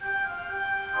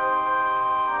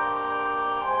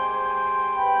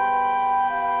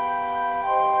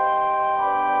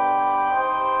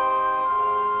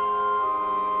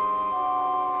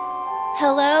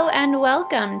and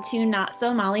welcome to Not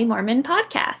So Molly Mormon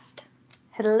podcast.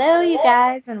 Hello, you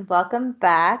guys, and welcome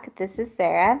back. This is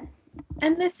Sarah.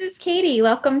 And this is Katie.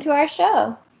 Welcome to our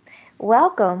show.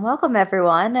 Welcome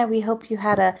everyone. We hope you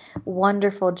had a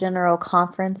wonderful General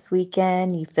Conference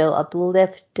weekend. You feel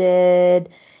uplifted.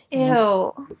 Ew.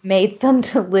 You made some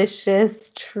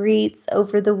delicious treats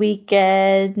over the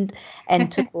weekend and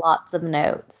took lots of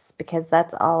notes because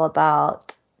that's all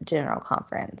about General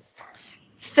Conference.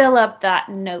 Fill up that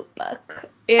notebook.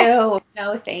 Ew,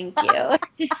 no thank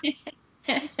you.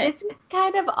 This is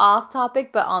kind of off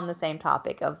topic, but on the same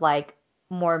topic of like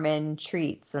Mormon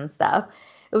treats and stuff.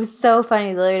 It was so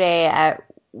funny the other day at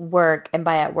work, and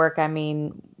by at work I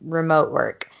mean remote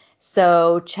work.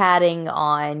 So chatting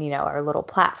on, our little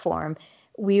platform,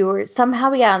 we got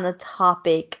on the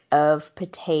topic of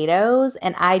potatoes,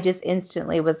 and I just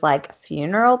instantly was like,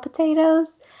 funeral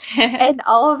potatoes? And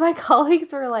all of my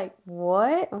colleagues were like,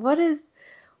 what? What is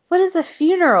a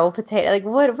funeral potato? Like,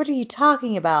 what are you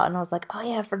talking about? And I was like, oh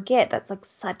yeah, forget. That's like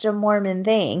such a Mormon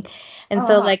thing. And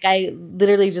so like I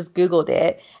literally just Googled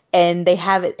it, and it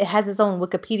has its own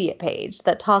Wikipedia page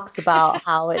that talks about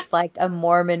how it's like a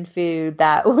Mormon food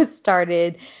that was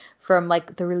started from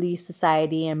like the Relief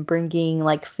Society and bringing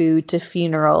like food to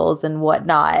funerals and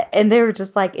whatnot. And they were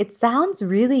just like, it sounds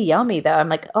really yummy though. I'm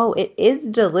like, oh, it is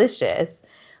delicious,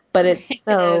 but it's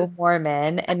so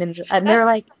Mormon. And they're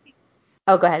like,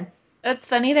 oh, go ahead. That's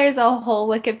funny. There's a whole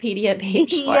Wikipedia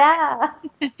page for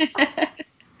it.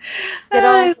 Good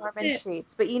old Mormon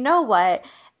treats. But you know what?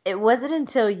 It wasn't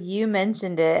until you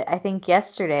mentioned it, I think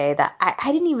yesterday, that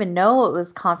I didn't even know it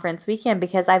was conference weekend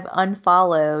because I've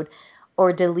unfollowed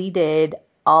or deleted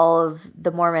all of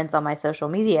the Mormons on my social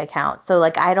media account. So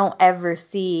like I don't ever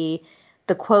see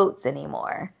the quotes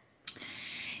anymore.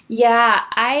 Yeah,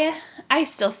 I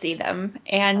still see them,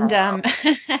 and I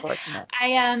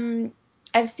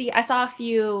saw a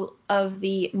few of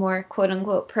the more quote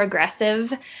unquote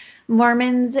progressive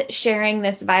Mormons sharing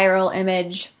this viral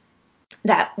image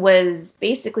that was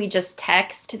basically just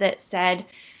text that said,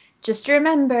 just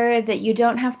remember that you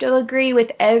don't have to agree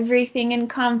with everything in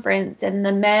conference,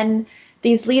 and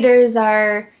these leaders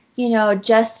are,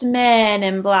 just men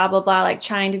and blah, blah, blah, like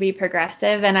trying to be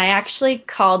progressive. And I actually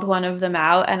called one of them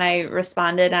out, and I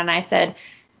responded and I said,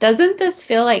 doesn't this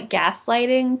feel like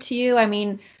gaslighting to you? I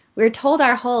mean, we're told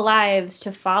our whole lives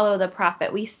to follow the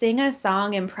prophet. We sing a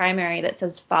song in primary that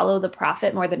says follow the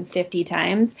prophet more than 50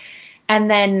 times. And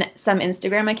then some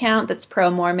Instagram account that's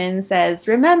pro-Mormon says,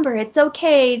 remember, it's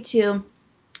okay to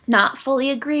not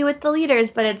fully agree with the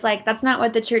leaders, but it's like, that's not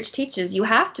what the church teaches. You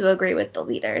have to agree with the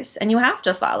leaders and you have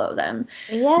to follow them.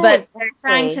 Yes, but they're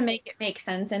trying to make it make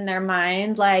sense in their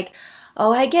mind. Like,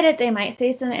 oh, I get it. They might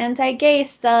say some anti-gay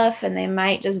stuff, and they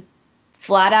might just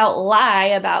flat out lie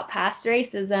about past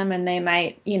racism, and they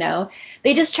might,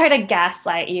 they just try to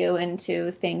gaslight you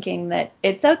into thinking that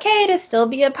it's okay to still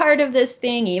be a part of this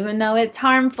thing, even though it's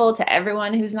harmful to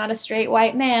everyone who's not a straight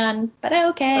white man, but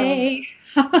okay.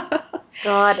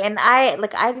 God, and I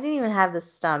didn't even have the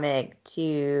stomach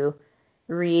to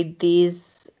read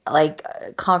these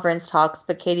conference talks,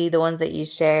 but Katie, the ones that you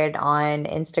shared on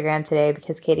Instagram today,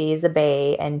 because Katie is a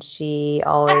bae and she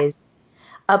always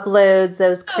uploads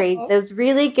those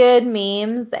really good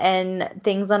memes and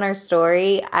things on our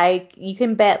story. You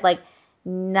can bet like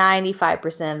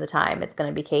 95% of the time it's going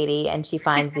to be Katie, and she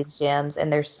finds these gems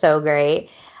and they're so great.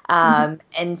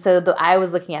 And so I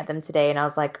was looking at them today and I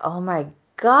was like, oh my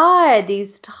God,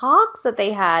 these talks that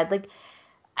they had, like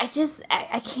I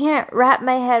can't wrap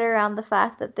my head around the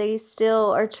fact that they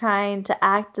still are trying to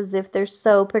act as if they're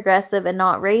so progressive and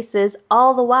not racist,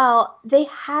 all the while they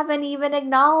haven't even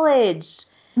acknowledged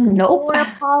or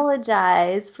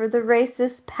apologized for the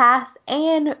racist past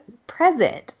and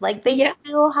present. Like they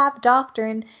still have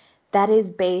doctrine that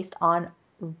is based on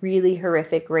really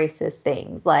horrific racist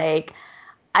things. Like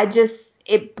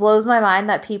it blows my mind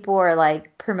that people are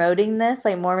like promoting this.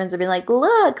 Like Mormons are being like,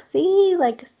 look, see,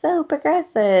 like so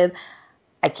progressive.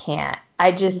 I can't.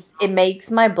 It makes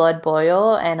my blood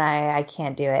boil, and I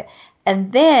can't do it.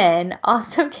 And then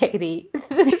also, Katie,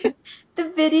 the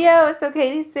video. So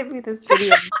Katie sent me this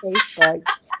video on Facebook,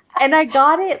 and I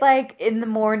got it like in the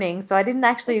morning, so I didn't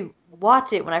actually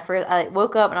watch it when I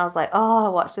woke up, and I was like, oh,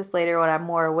 I'll watch this later when I'm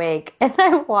more awake. And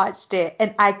I watched it,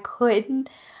 and I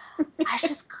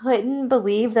just couldn't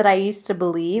believe that I used to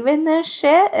believe in this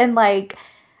shit. And like,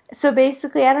 so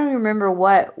basically, I don't even remember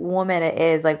what woman it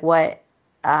is, like what,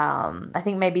 I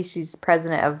think maybe she's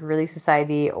president of Relief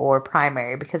Society or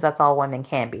primary, because that's all women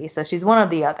can be. So she's one or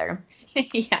the other.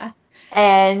 Yeah.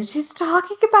 And she's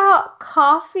talking about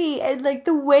coffee, and like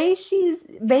the way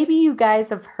maybe you guys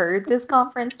have heard this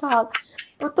conference talk,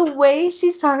 But the way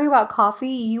she's talking about coffee,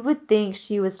 you would think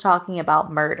she was talking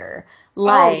about murder. Oh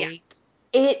yeah. Like,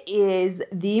 it is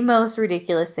the most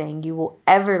ridiculous thing you will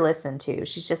ever listen to.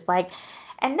 She's just like,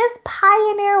 and this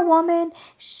pioneer woman,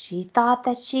 she thought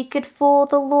that she could fool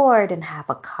the Lord and have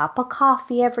a cup of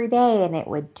coffee every day and it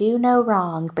would do no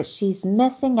wrong, but she's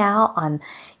missing out on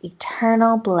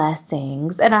eternal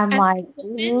blessings. And I'm And like, the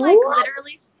woman what?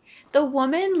 the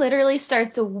woman literally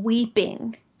starts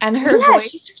weeping and her Yeah,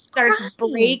 voice she starts starts crying.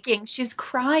 breaking. She's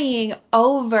crying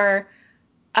over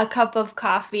a cup of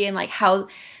coffee and like how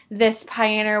this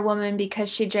pioneer woman, because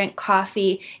she drank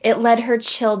coffee, it led her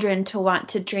children to want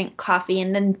to drink coffee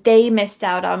and then they missed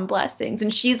out on blessings.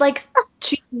 And she's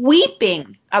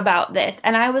weeping about this.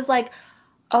 And I was like,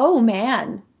 oh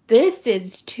man, this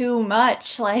is too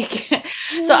much. Like,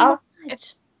 so Too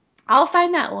much. I'll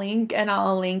find that link and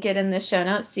I'll link it in the show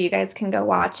notes so you guys can go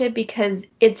watch it because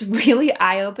it's really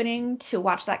eye-opening to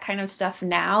watch that kind of stuff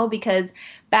now because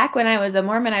back when I was a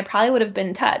Mormon, I probably would have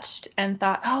been touched and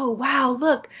thought, "Oh, wow,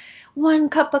 look, one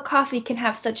cup of coffee can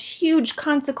have such huge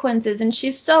consequences and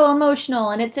she's so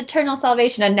emotional and it's eternal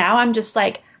salvation." And now I'm just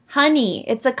like, "Honey,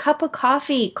 it's a cup of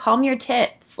coffee. Calm your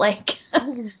tits." Like,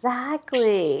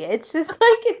 Exactly. It's just like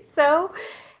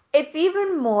it's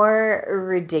even more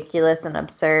ridiculous and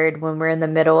absurd when we're in the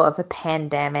middle of a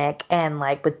pandemic and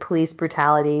like with police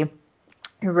brutality,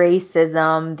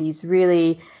 racism, these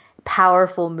really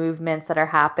powerful movements that are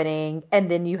happening, and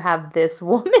then you have this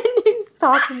woman who's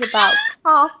talking about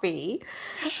coffee.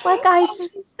 Like I oh,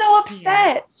 just she's so can't.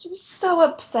 upset. She was so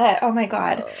upset. Oh my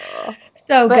God. Ugh.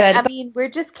 So But I good. mean, we're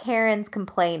just Karens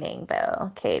complaining though,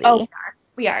 Oh, Katie. we are.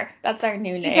 We are. That's our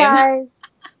new You name. guys,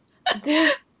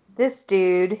 this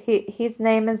dude, his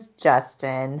name is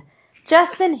Justin.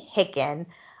 Justin Hicken.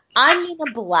 I'm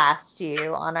gonna blast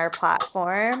you on our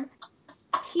platform.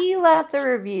 He left a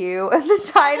review and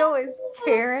the title is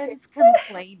Karen's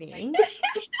Complaining.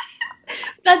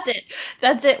 That's it.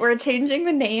 That's it. We're changing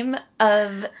the name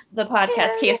of the podcast.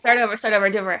 Karen, Okay, start over,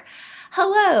 do over.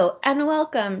 Hello and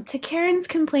welcome to Karen's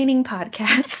Complaining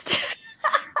Podcast.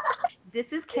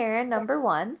 this is Karen number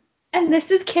one. And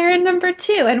this is Karen number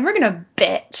two, and we're gonna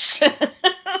bitch.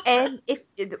 And if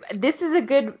this is a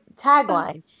good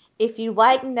tagline, if you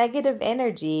like negative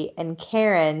energy and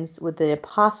Karen's with the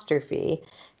apostrophe,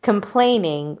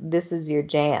 complaining, this is your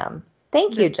jam.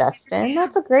 Thank you, This Justin.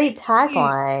 That's a great is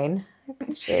tagline. I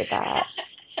appreciate that.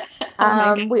 oh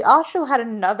my God. We also had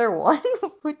another one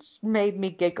which made me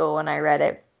giggle when I read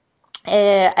it.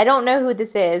 I don't know who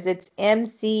this is. It's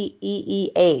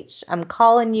MCEEH. I'm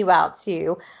calling you out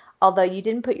too, although you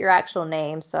didn't put your actual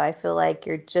name, so I feel like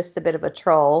you're just a bit of a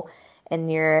troll in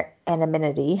your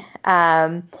anonymity.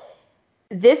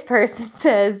 This person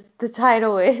says the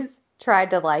title is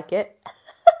Tried to Like It.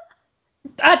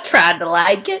 I tried to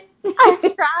like it. I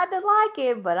tried to like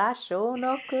it, but I sure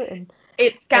enough couldn't.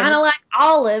 It's kind And of like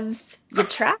olives. You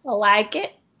try to like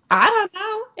it. I don't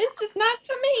know. It's just not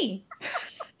for me.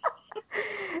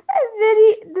 And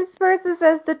then this person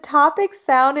says the topic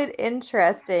sounded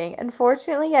interesting.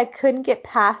 Unfortunately, I couldn't get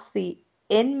past the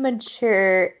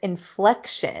immature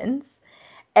inflections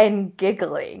and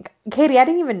giggling. Katie, I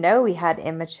didn't even know we had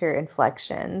immature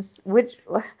inflections.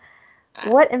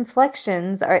 What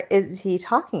inflections is he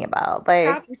talking about?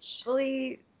 Like,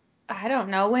 Probably, I don't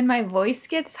know, when my voice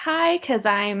gets high because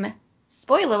I'm,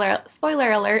 spoiler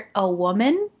alert, a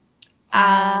woman.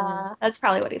 That's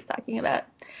probably what he's talking about.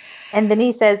 and then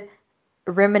he says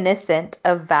reminiscent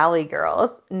of Valley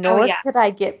Girls, Oh nor yeah. could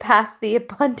I get past the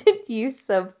abundant use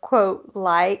of quote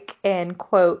like and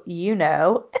quote in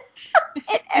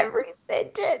every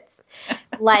sentence.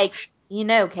 Like,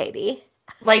 Katie.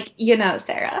 Like,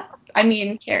 Sarah. I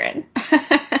mean, Karen.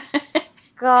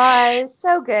 God,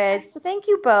 so good. So thank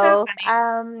you So both.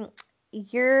 funny.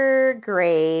 You're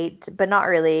great, but not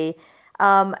really.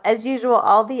 As usual,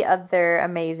 all the other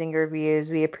amazing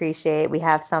reviews we appreciate. We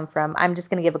have some from, I'm just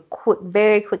gonna give a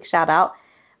very quick shout out.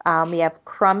 We have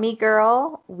Crummy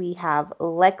Girl, we have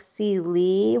Lexi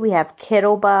Lee, we have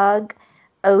Kittlebug,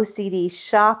 OCD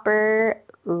Shopper,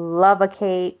 Love a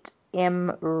Kate,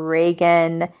 M.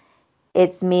 Reagan,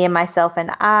 It's Me and Myself and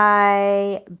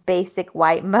I, Basic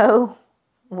White Mo,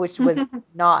 which was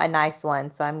not a nice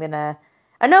one. So I'm gonna.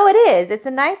 Oh no, it is. It's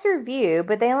a nice review,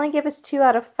 but they only give us 2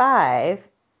 out of 5.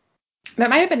 That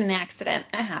might have been an accident.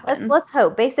 It Let's happens. let's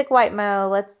hope. Basic White Mo.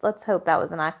 Let's hope that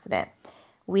was an accident.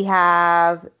 We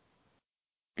have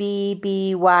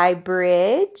BBY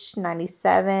Bridge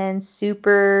 97,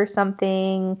 Super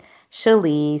something,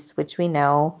 Shalise, which we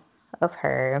know of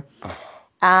her.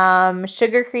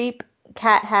 Sugar Creep,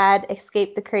 Cat had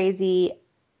Escape the Crazy,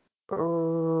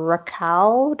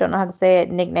 Rakau, don't know how to say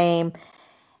it, nickname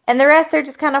And the rest are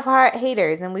just kind of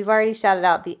haters, and we've already shouted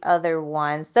out the other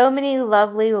ones. So many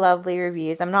lovely, lovely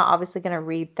reviews. I'm not obviously going to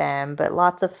read them, but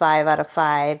lots of 5 out of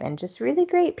 5, and just really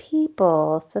great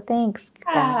people. So thanks,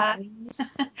 Yeah.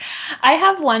 guys. I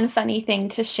have one funny thing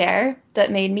to share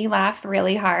that made me laugh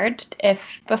really hard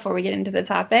before we get into the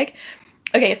topic.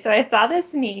 Okay, so I saw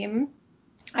this meme.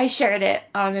 I shared it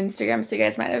on Instagram, so you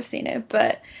guys might have seen it,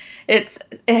 but it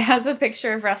has a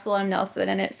picture of Russell M. Nelson,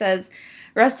 and it says,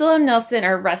 Russell M. Nelson,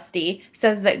 or Rusty,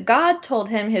 says that God told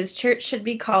him his church should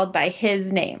be called by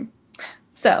his name.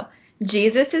 So,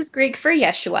 Jesus is Greek for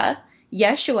Yeshua.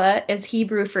 Yeshua is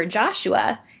Hebrew for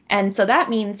Joshua. And so that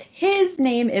means his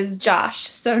name is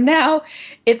Josh. So now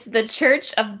it's the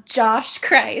Church of Josh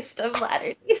Christ of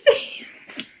Latter-day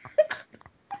Saints.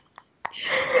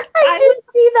 I just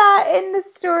see that in the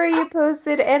story you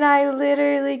posted, and I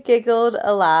literally giggled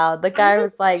aloud. The guy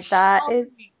was like, that is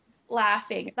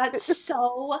laughing. That's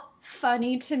so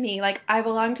funny to me. Like, I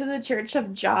belong to the Church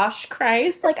of Josh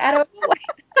Christ. Like, I don't know why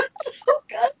that's so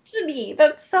good to me.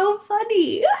 That's so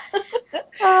funny.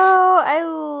 Oh, I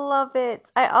love it.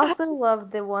 I also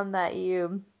love the one that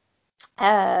you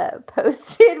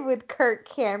posted with Kirk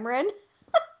Cameron.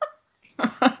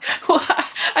 Well,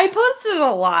 I posted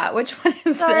a lot. Which one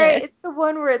is Sorry, it? it's the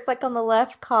one where it's like on the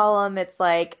left column, it's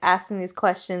like asking these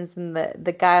questions, and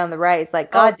the guy on the right is like,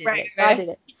 Oh, God did right, it, God right, did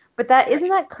it. But that right. isn't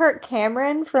that Kirk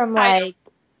Cameron from I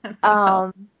like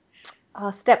know.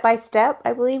 Step by Step,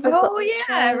 I believe was the Oh, old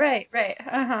yeah, show. right, right.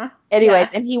 Uh-huh. Anyways,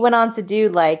 Yeah. and he went on to do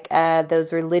like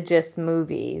those religious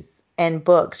movies and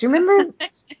books. You remember?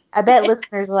 I bet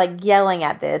listeners are like yelling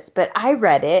at this, but I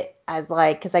read it as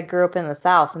like, because I grew up in the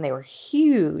South and they were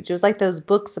huge. It was like those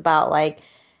books about like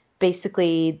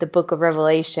basically the book of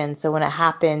Revelation. So when it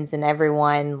happens and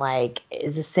everyone like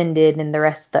is ascended and the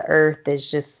rest of the earth is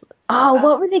just, oh,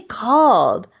 what were they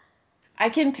called? I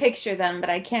can picture them, but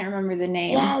I can't remember the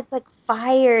Yeah, name. it's like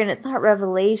fire and it's not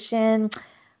Revelation.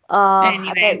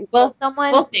 I bet Anyway, we'll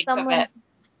think of someone it.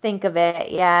 think of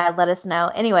it. Yeah, let us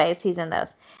know. Anyways, he's in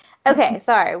those. Okay,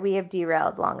 sorry, we have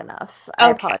derailed long enough. I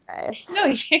Okay. apologize. No,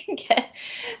 you're good.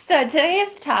 So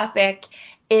today's topic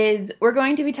is we're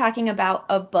going to be talking about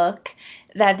a book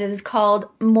that is called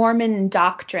Mormon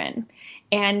Doctrine,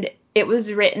 and it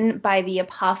was written by the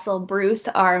Apostle Bruce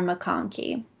R.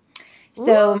 McConkie. Ooh.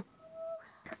 So,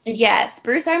 yes,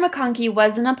 Bruce R. McConkie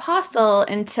was an apostle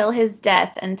until his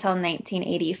death until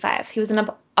 1985. He was an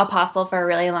apostle for a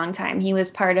really long time. He was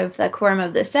part of the Quorum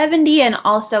of the 70, and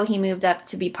also he moved up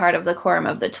to be part of the Quorum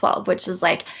of the 12, which is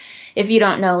like, if you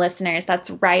don't know, listeners, that's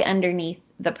right underneath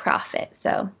the prophet.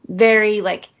 So very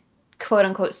like quote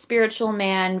unquote spiritual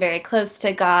man, very close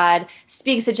to God,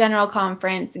 speaks at general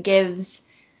conference, gives,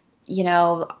 you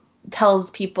know, tells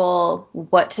people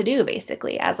what to do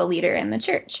basically as a leader in the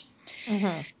church.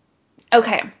 Mm-hmm.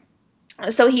 Okay,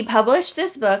 so he published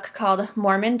this book called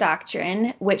Mormon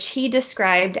Doctrine, which he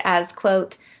described as,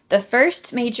 quote, the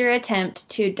first major attempt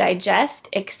to digest,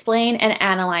 explain, and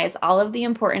analyze all of the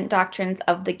important doctrines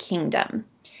of the kingdom.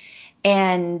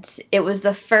 And it was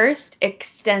the first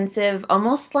extensive,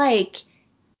 almost like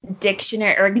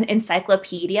dictionary or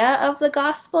encyclopedia of the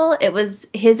gospel. It was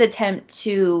his attempt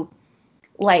to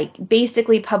like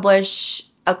basically publish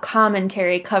a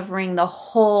commentary covering the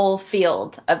whole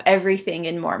field of everything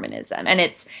in Mormonism. And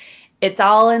it's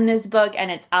all in this book and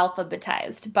it's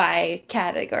alphabetized by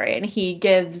category. And he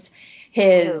gives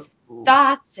his Oh.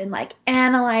 thoughts and like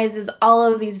analyzes all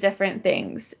of these different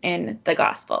things in the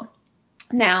gospel.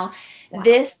 Now, Wow.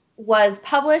 this was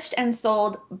published and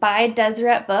sold by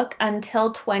Deseret Book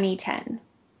until 2010.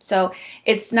 So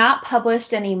it's not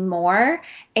published anymore.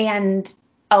 And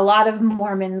a lot of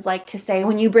Mormons like to say,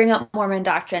 when you bring up Mormon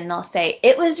doctrine, they'll say,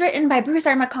 it was written by Bruce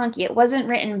R. McConkie. It wasn't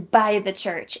written by the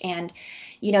church. And,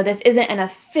 you know, this isn't an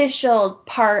official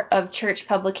part of church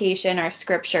publication or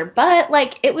scripture, but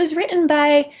like it was written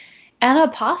by an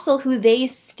apostle who they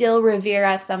still revere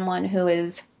as someone who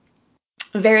is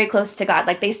very close to God.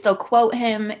 Like they still quote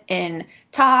him in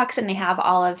talks and they have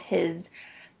all of his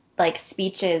like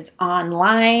speeches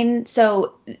online.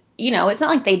 So, you know, it's not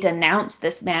like they denounce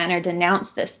this man or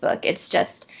denounce this book. It's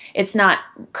just it's not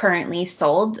currently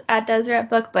sold at Deseret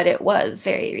Book, but it was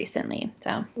very recently.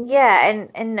 So, Yeah,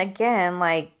 and again,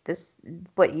 like this,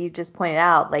 what you just pointed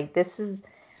out, like this is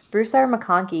Bruce R.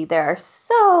 McConkie. There are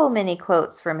so many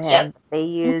quotes from him yep. that they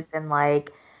use in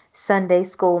like Sunday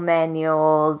school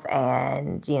manuals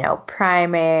and,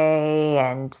 primary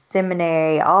and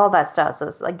seminary, all that stuff. So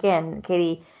it's again,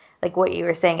 Katie, like what you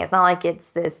were saying, it's not like it's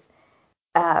this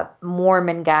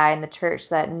Mormon guy in the church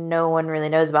that no one really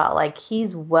knows about. Like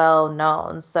he's well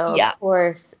known. So of Yeah.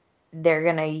 course they're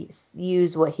going to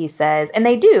use what he says. And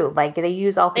they do. Like, they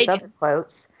use all his other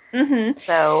quotes. Mm-hmm.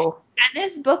 So. And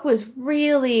this book was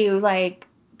really, like,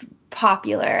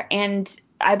 popular. And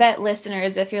I bet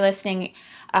listeners, if you're listening,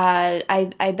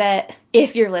 I bet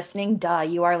if you're listening,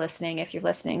 you are listening if you're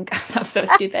listening. I'm so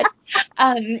stupid.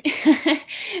 But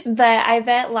I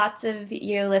bet lots of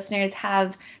you listeners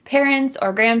have parents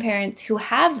or grandparents who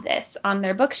have this on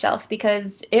their bookshelf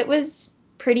because it was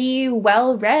pretty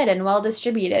well read and well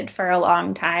distributed for a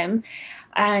long time.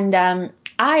 And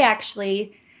I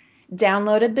actually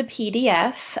downloaded the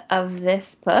PDF of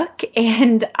this book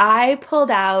and I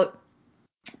pulled out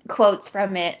quotes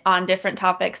from it on different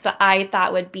topics that I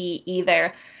thought would be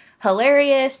either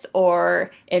hilarious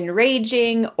or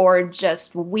enraging or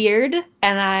just weird.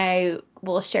 And I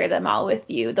will share them all with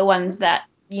you. The ones that,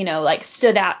 like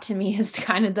stood out to me as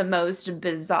kind of the most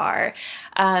bizarre.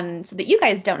 So that you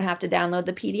guys don't have to download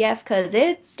the PDF because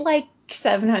it's like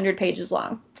 700 pages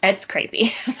long. It's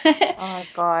crazy. Oh,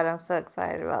 God, I'm so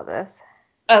excited about this.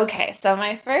 Okay, so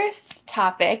my first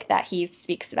topic that he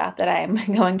speaks about that I'm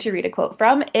going to read a quote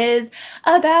from is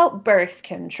about birth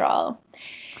control.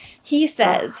 He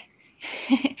says,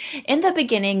 "In the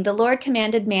beginning, the Lord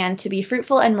commanded man to be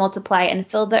fruitful and multiply and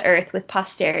fill the earth with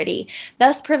posterity,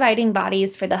 thus providing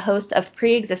bodies for the host of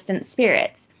pre-existent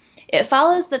spirits. It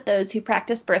follows that those who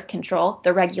practice birth control,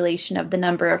 the regulation of the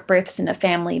number of births in a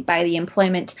family by the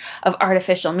employment of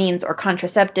artificial means or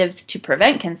contraceptives to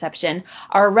prevent conception,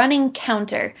 are running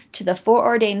counter to the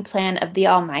foreordained plan of the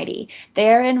Almighty.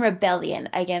 They are in rebellion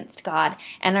against God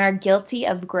and are guilty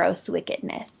of gross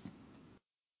wickedness."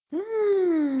 So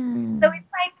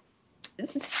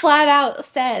it's like, flat out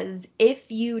says, if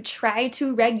you try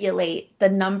to regulate the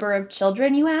number of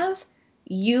children you have,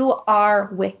 you are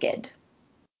wicked.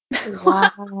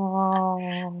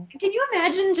 Wow. Can you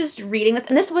imagine just reading this?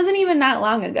 And this wasn't even that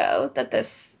long ago that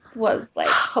this was like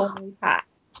totally hot.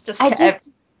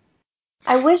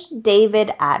 I wish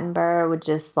David Attenborough would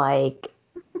just like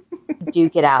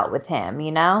duke it out with him,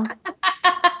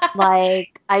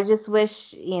 Like, I just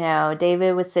wish,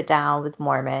 David would sit down with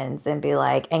Mormons and be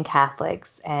like, and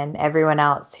Catholics and everyone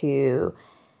else who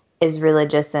is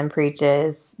religious and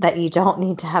preaches that you don't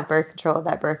need to have birth control,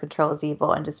 that birth control is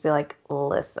evil, and just be like,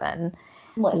 listen.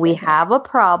 We have a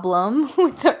problem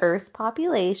with the Earth's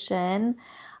population.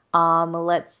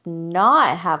 Let's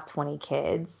not have 20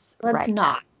 kids Let's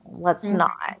not. now. Let's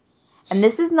not. And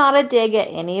this is not a dig at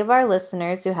any of our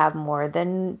listeners who have more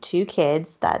than 2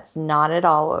 kids. That's not at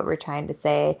all what we're trying to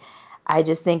say. I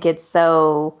just think it's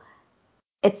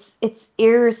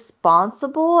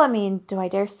irresponsible. I mean, do I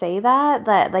dare say that?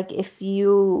 That like if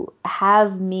you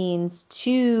have means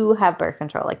to have birth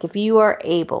control, like if you are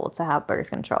able to have birth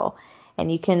control and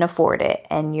you can afford it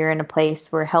and you're in a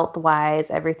place where health-wise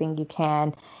everything you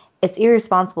can, it's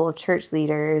irresponsible of church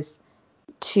leaders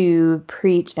to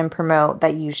preach and promote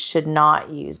that you should not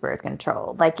use birth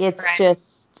control. Like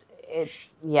it's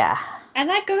yeah. And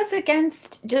that goes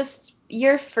against just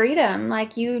your freedom.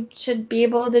 Like you should be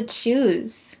able to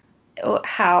choose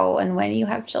how and when you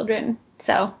have children.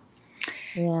 So,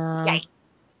 yeah. Yikes.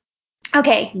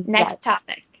 Okay, next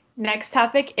topic. Next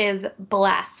topic is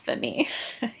blasphemy.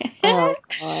 Oh,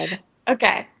 God.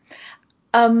 Okay.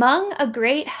 Among a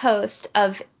great host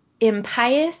of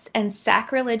impious and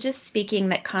sacrilegious speaking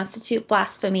that constitute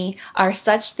blasphemy are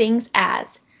such things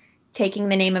as taking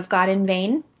the name of God in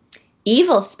vain,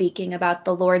 evil speaking about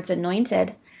the Lord's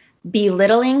anointed,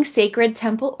 belittling sacred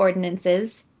temple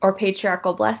ordinances or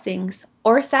patriarchal blessings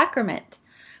or sacrament,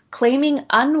 claiming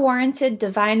unwarranted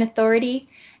divine authority,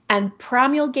 and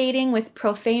promulgating with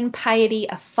profane piety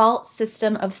a false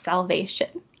system of salvation.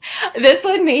 This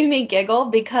one made me giggle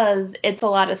because it's a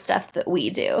lot of stuff that we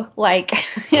do. Like,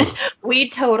 we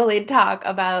totally talk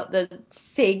about the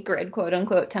sacred, quote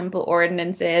unquote, temple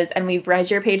ordinances, and we've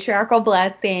read your patriarchal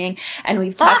blessing, and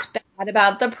we've talked bad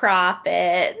about the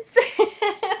prophets.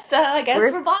 So I guess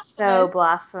we're blasphemous. So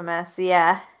blasphemous,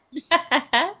 yeah.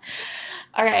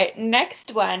 All right,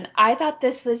 next one. I thought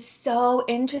this was so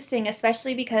interesting,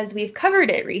 especially because we've covered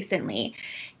it recently.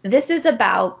 This is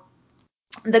about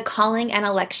the calling and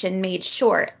election made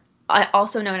short,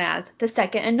 also known as the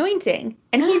second anointing.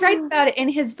 And he writes about it in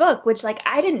his book, which like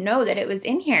I didn't know that it was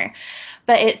in here.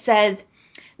 But it says,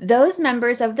 those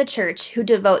members of the church who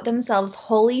devote themselves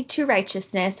wholly to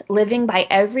righteousness, living by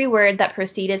every word that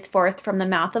proceedeth forth from the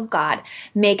mouth of God,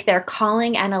 make their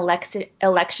calling and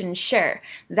election sure.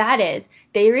 That is,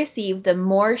 they receive the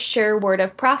more sure word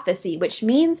of prophecy, which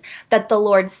means that the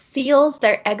Lord seals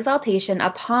their exaltation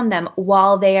upon them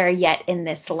while they are yet in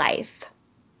this life.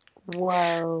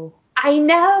 Whoa. I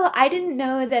know. I didn't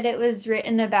know that it was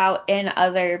written about in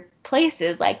other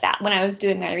places like that when I was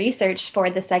doing my research for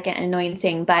the second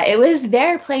anointing, but it was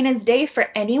there plain as day for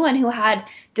anyone who had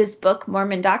this book,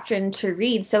 Mormon Doctrine, to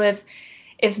read. So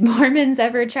if Mormons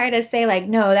ever try to say like,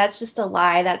 no, that's just a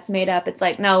lie, that's made up, it's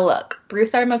like, no, look,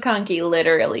 Bruce R. McConkie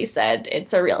literally said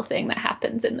it's a real thing that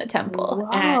happens in the temple.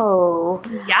 Whoa.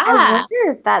 And I yeah,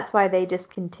 wonder if that's why they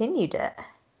discontinued it.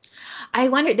 I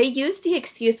wonder, they used the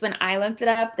excuse when I looked it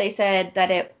up, they said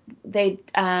that they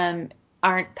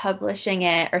aren't publishing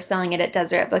it or selling it at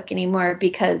Deseret Book anymore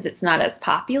because it's not as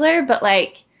popular, but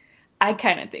like I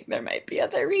kind of think there might be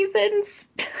other reasons.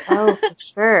 Oh, for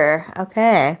sure.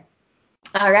 Okay.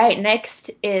 All right,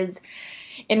 next is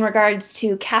in regards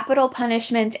to capital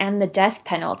punishment and the death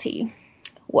penalty.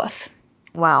 Woof.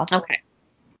 Wow. Okay.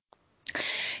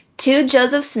 To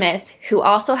Joseph Smith, who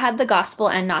also had the gospel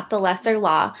and not the lesser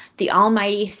law, the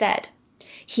Almighty said,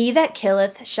 He that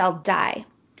killeth shall die.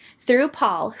 Through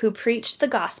Paul, who preached the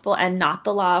gospel and not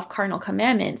the law of carnal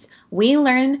commandments, we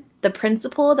learn the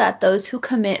principle that those who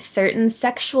commit certain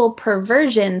sexual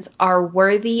perversions are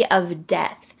worthy of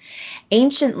death.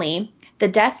 Anciently, the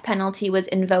death penalty was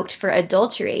invoked for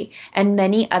adultery and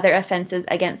many other offenses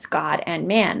against God and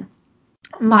man.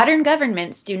 Modern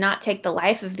governments do not take the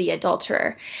life of the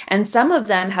adulterer, and some of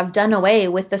them have done away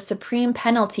with the supreme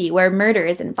penalty where murder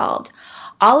is involved,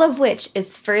 all of which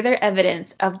is further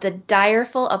evidence of the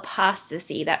direful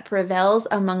apostasy that prevails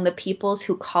among the peoples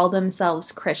who call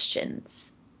themselves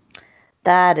Christians.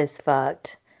 That is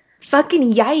fucked.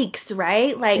 Fucking yikes,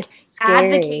 right? Like It's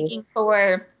scary. advocating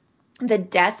for the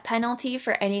death penalty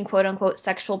for any quote unquote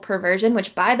sexual perversion,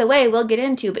 which by the way, we'll get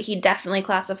into, but he definitely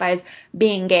classifies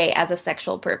being gay as a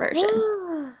sexual perversion.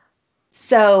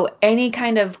 So any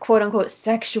kind of quote unquote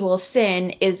sexual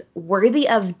sin is worthy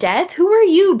of death. Who are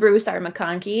you, Bruce R.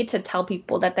 McConkie, to tell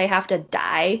people that they have to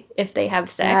die if they have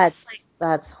sex?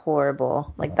 That's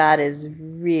horrible. Like that is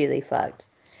really fucked.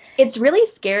 It's really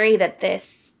scary that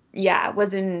this,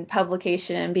 was in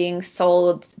publication and being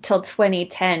sold till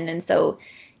 2010. And so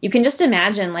you can just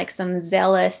imagine like some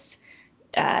zealous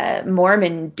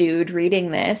Mormon dude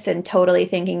reading this and totally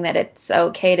thinking that it's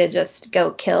okay to just go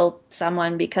kill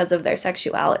someone because of their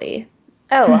sexuality.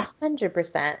 Oh,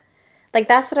 100%. Like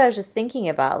that's what I was just thinking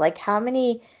about. Like how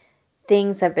many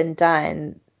things have been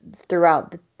done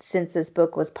since this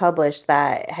book was published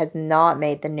that has not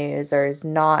made the news or is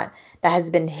not that has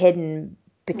been hidden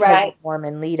because of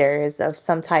Mormon leaders of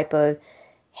some type of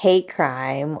hate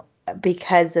crime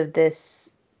because of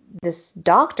this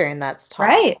doctrine that's taught.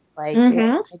 Right. Like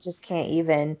I just can't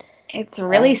even. It's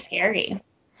really scary.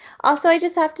 Also, I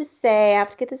just have to say, I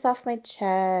have to get this off my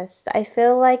chest. I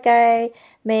feel like I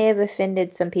may have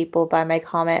offended some people by my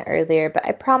comment earlier, but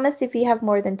I promise if you have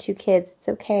more than 2 kids, it's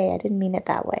okay. I didn't mean it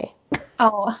that way.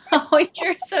 Oh,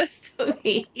 you're so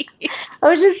sweet. I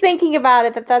was just thinking about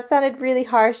it that sounded really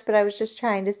harsh, but I was just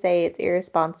trying to say it's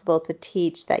irresponsible to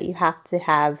teach that you have to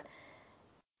have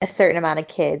a certain amount of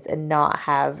kids and not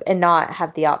have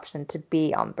the option to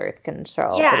be on birth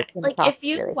control. But Yeah, it comes like across if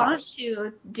you really want harsh.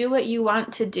 to do what you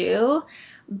want to do,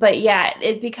 but yeah,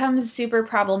 it becomes super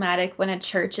problematic when a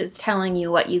church is telling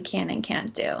you what you can and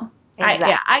can't do.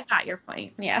 Exactly. I got your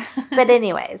point. Yeah. But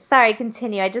anyways, sorry,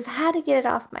 continue. I just had to get it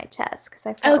off my chest because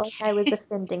I felt like I was Okay.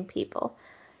 offending people.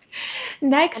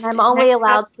 And Next, I'm only next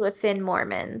allowed to offend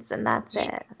Mormons, and that's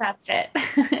topic, it. that's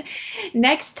it.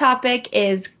 Next topic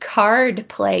is card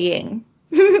playing.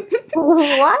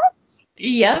 What?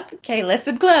 Yep. Okay,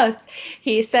 listen close.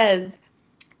 He says,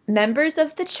 members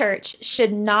of the church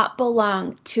should not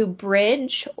belong to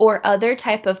bridge or other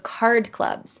type of card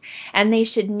clubs, and they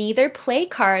should neither play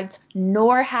cards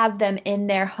nor have them in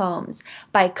their homes.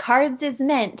 By cards is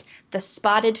meant the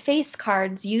spotted face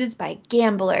cards used by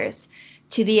gamblers.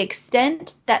 To the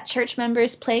extent that church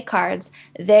members play cards,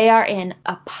 they are in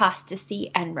apostasy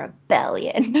and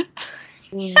rebellion.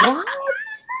 What?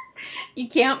 You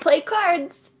can't play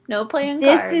cards. No playing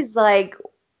This cards. is like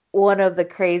one of the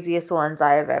craziest ones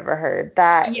I have ever heard.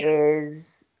 That Yeah.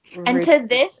 is And to ridiculous.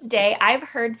 this day, I've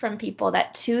heard from people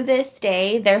that to this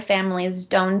day, their families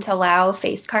don't allow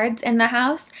face cards in the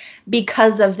house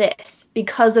because of this,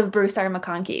 because of Bruce R.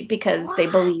 McConkie, because they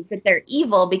What? believe that they're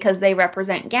evil because they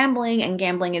represent gambling and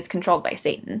gambling is controlled by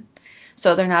Satan.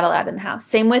 So they're not allowed in the house.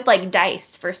 Same with like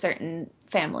dice for certain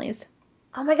families.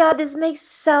 Oh my God, this makes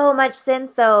so much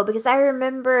sense though, because I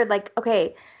remember like,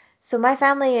 okay, so my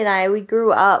family and I, we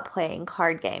grew up playing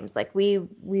card games. Like we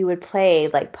would play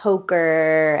like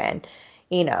poker and,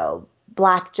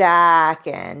 blackjack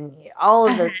and all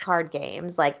of those card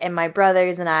games. Like, and my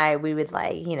brothers and I, we would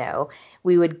like,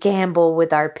 we would gamble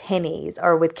with our pennies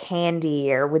or with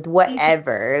candy or with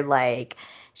whatever. Like,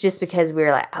 just because we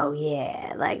were like, oh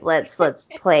yeah, like let's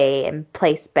play and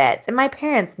place bets. And my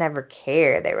parents never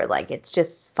care. They were like, it's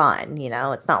just fun, you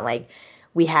know. It's not like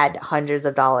we had hundreds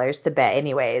of dollars to bet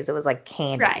anyways. It was like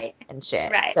candy Right. and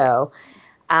shit. Right. So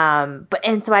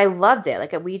and so I loved it.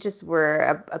 Like we just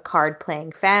were a card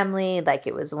playing family. Like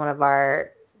it was one of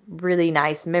our really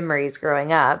nice memories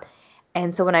growing up.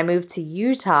 And so when I moved to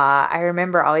Utah, I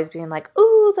remember always being like,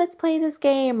 ooh, let's play this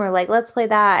game, or like, let's play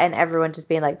that. And everyone just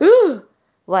being like, ooh,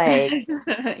 like,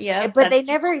 Yep. but they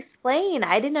never explained.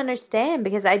 I didn't understand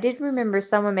because I did remember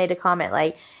someone made a comment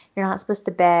like, you're not supposed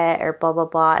to bet or blah, blah,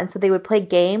 blah. And so they would play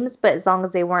games, but as long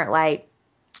as they weren't like,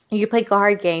 you could play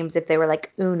card games if they were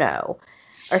like Uno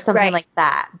or something Right. like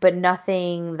that, but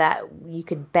nothing that you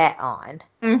could bet on.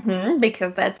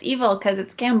 Because that's evil, because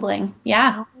it's gambling.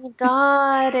 Yeah. Oh my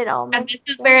God, it all And makes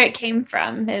this is where sense. it came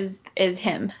from, is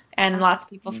him. And lots of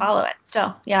people follow it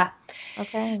still. Yeah.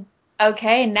 Okay.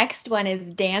 Okay, next one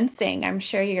is dancing. I'm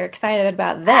sure you're excited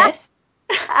about this.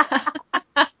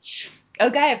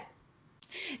 Okay.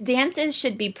 Dances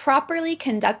should be properly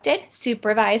conducted,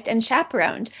 supervised, and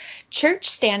chaperoned. Church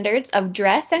standards of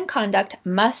dress and conduct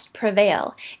must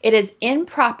prevail. It is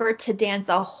improper to dance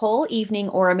a whole evening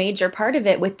or a major part of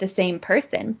it with the same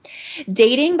person.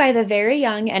 Dating by the very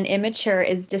young and immature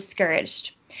is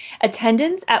discouraged.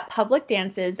 Attendance at public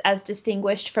dances, as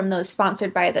distinguished from those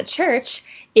sponsored by the church,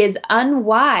 is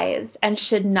unwise and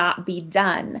should not be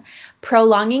done.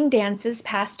 Prolonging dances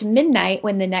past midnight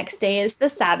when the next day is the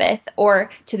Sabbath or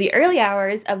to the early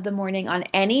hours of the morning on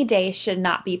any day should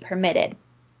not be permitted.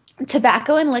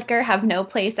 Tobacco and liquor have no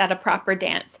place at a proper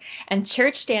dance, and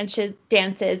church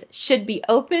dances should be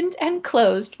opened and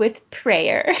closed with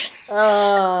prayer.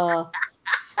 Oh.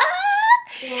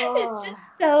 It's just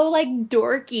so like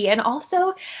dorky. And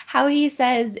also how he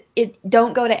says it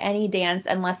don't go to any dance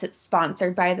unless it's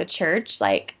sponsored by the church.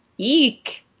 Like,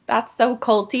 eek. That's so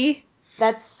culty.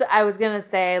 I was gonna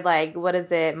say, like, what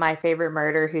is it? My Favorite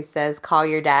Murder, who says, call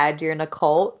your dad, you're in a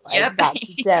cult. Like, Yep.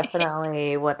 that's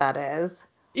definitely what that is.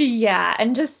 Yeah,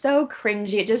 and just so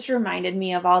cringy. It just reminded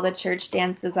me of all the church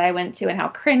dances I went to and how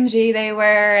cringy they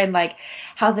were, and like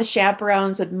how the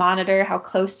chaperones would monitor how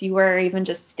close you were, even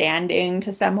just standing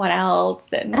to someone else.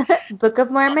 And Book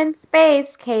of Mormon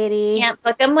space, Katie. yeah,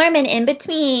 Book of Mormon in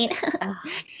between. Ugh,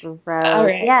 All gross.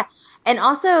 right. Yeah. And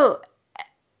also,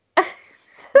 I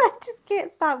just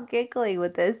can't stop giggling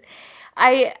with this.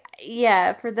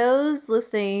 Yeah, for those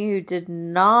listening who did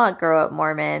not grow up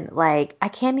Mormon, like, I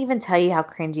can't even tell you how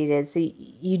cringy it is. So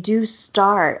you do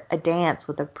start a dance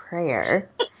with a prayer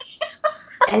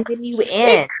and then you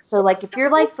end. So, like, if you're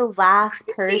like the last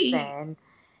Cringy. person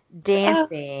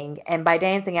dancing, and by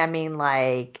dancing, I mean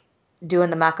like doing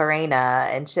the Macarena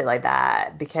and shit like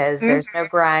that, because Mhm. there's no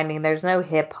grinding, there's no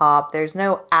hip hop, there's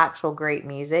no actual great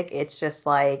music. It's just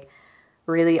like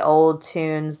really old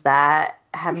tunes that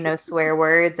have no swear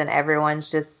words, and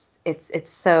everyone's just it's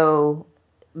so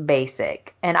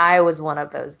basic. And I was one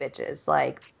of those bitches,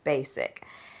 like basic.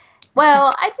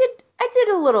 Well, I did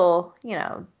a little,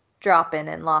 drop in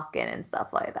and lock in and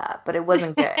stuff like that, but it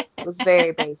wasn't good. It was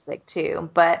very basic too.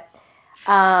 But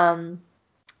um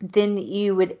then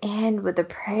you would end with a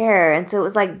prayer, and so it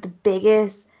was like the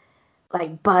biggest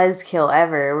like buzzkill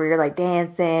ever, where you're like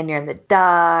dancing, you're in the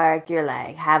dark, you're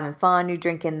like having fun, you're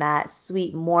drinking that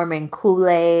sweet Mormon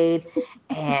Kool-Aid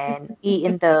and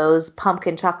eating those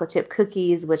pumpkin chocolate chip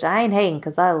cookies, which I ain't hating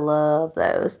because I love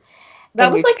those. That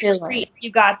And was you're like a chilling. treat if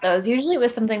you got those. Usually it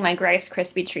was something like Rice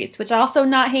Krispie treats, which also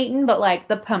not hating, but like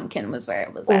the pumpkin was where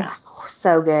it was Oh, at.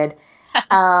 so good.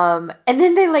 And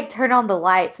then they like turn on the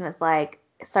lights and it's like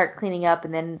start cleaning up,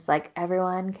 and then it's like,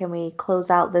 everyone, can we close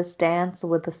out this dance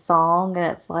with a song? And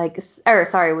it's like, or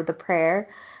sorry, with a prayer.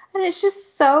 And it's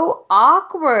just so It's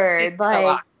awkward. so Like,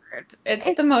 awkward. It's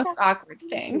the it's most so awkward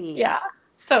thing. cringy. Yeah.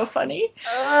 So funny.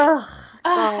 Ugh,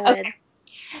 Okay. God.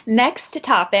 Next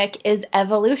topic is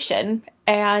evolution.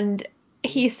 And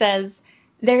he says,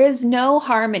 there is no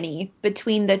harmony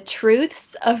between the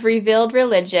truths of revealed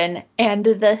religion and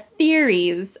the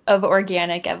theories of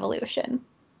organic evolution.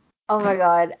 Oh my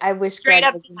God. I wish Straight Greg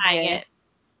up was in denying here. it.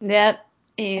 Yep.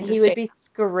 He He just would straight. be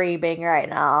screaming right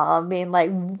now, being like,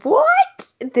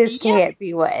 what? This Yep. can't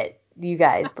be what you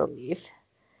guys believe.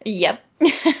 Yep.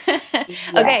 Yeah.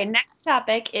 Okay, next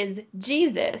topic is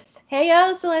Jesus.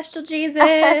 Heyo, celestial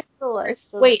Jesus.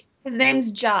 Celestial. Wait, his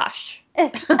name's Josh.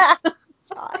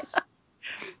 Josh.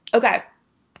 Okay.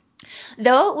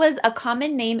 Though it was a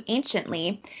common name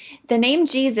anciently, the name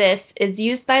Jesus is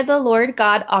used by the Lord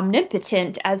God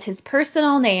Omnipotent as his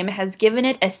personal name has given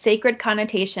it a sacred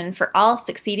connotation for all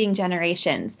succeeding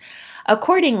generations.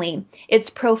 Accordingly, its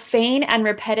profane and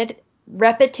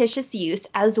repetitious use,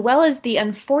 as well as the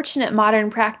unfortunate modern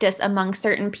practice among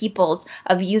certain peoples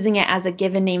of using it as a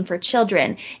given name for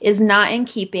children, is not in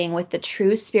keeping with the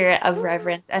true spirit of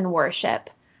reverence and worship.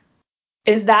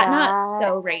 Is that not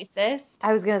so racist?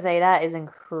 I was going to say that is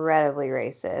incredibly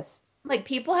racist. Like,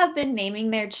 people have been naming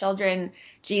their children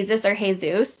Jesus or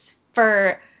Jesus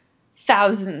for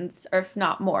thousands, or if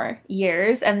not more,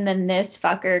 years, and then this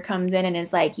fucker comes in and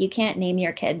is like, you can't name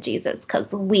your kid Jesus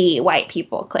because we white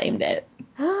people claimed it.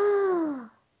 Oh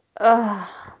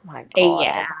my God.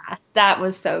 Yeah, that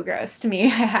was so gross to me. I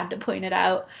had to point it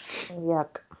out.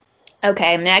 Yuck.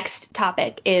 Okay, next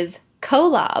topic is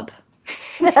kolob.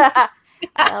 I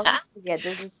always forget.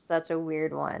 This is such a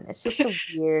weird one. It's just a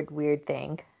weird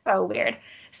thing. So weird.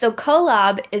 So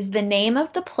Kolob is the name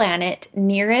of the planet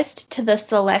nearest to the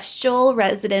celestial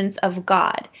residence of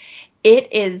God.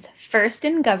 It is first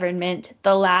in government,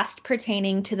 the last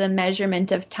pertaining to the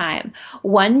measurement of time.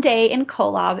 1 day in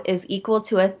Kolob is equal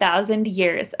to 1,000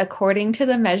 years, according to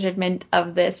the measurement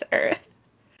of this earth.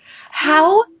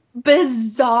 How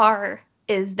bizarre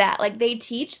is that? Like, they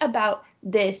teach about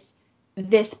this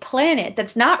planet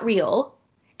that's not real,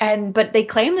 but they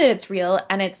claim that it's real,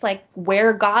 and it's like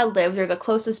where God lives, or the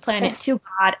closest planet to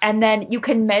God, and then you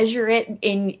can measure it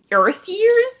in Earth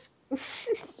years.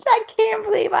 I can't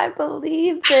believe I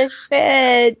believe this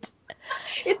shit.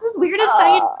 It's as weird as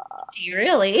science,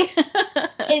 really.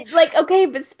 Okay,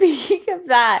 but speaking of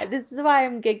that, this is why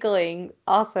I'm giggling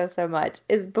also so much.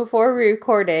 Is before we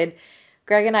recorded,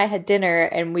 Greg and I had dinner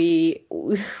and we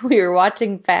were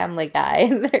watching Family Guy,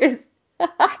 and there's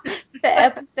the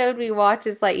episode we watch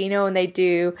is like, when they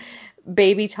do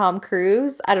baby Tom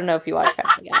Cruise. I don't know if you watch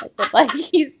Family Guy, but like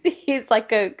he's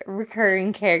like a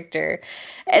recurring character.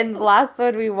 And the last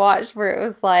one we watched where it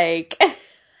was like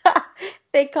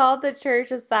they called the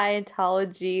Church of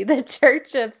Scientology the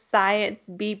Church of Science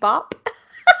Bebop.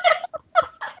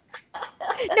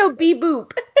 No,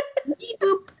 Beboop. Beep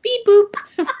boop, beep boop.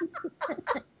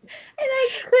 And I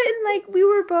couldn't, we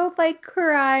were both like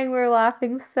crying. We were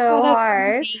laughing so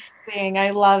hard. Amazing. I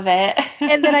love it.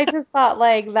 And then I just thought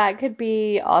that could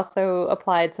be also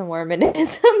applied to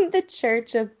Mormonism, the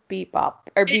Church of Bebop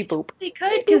or Beboop. They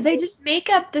could, because they just make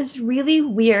up this really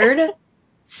weird,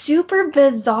 super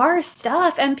bizarre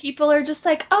stuff, and people are just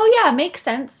like, oh yeah, makes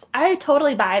sense. I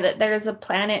totally buy that there's a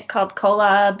planet called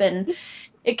Kolob and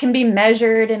it can be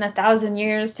measured in 1,000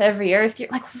 years to every Earth. You're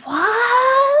like, what?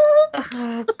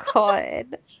 Oh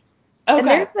God.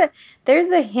 Okay. And there's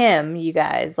a hymn, you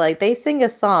guys. Like they sing a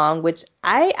song, which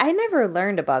I never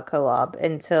learned about Kolob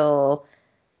until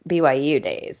BYU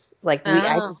days. I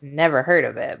just never heard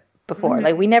of it before.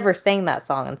 Mm-hmm. We never sang that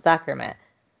song in sacrament.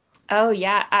 Oh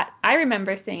yeah, I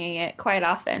remember singing it quite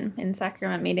often in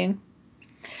sacrament meeting.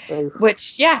 Oof.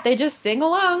 Which, yeah, they just sing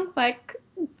along, like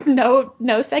no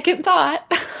second thought.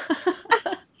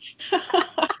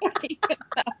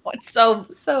 It's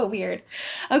so weird.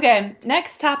 Okay,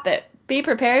 next topic. Be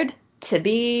prepared to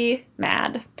be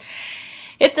mad.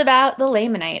 It's about the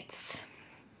Lamanites,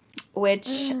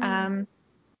 which,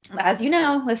 as you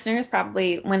know, listeners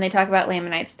probably, when they talk about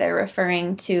Lamanites, they're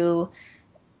referring to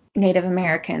Native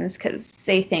Americans because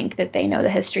they think that they know the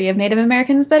history of Native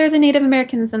Americans better than Native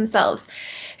Americans themselves.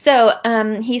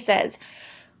 So he says,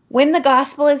 when the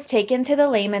gospel is taken to the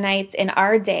Lamanites in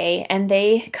our day and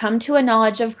they come to a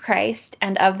knowledge of Christ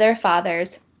and of their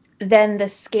fathers, then the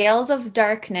scales of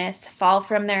darkness fall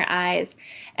from their eyes,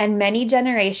 and many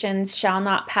generations shall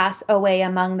not pass away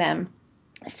among them,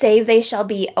 save they shall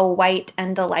be a white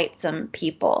and delightsome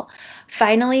people.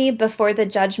 Finally, before the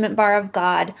judgment bar of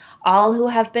God, all who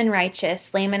have been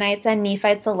righteous, Lamanites and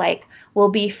Nephites alike, will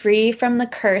be free from the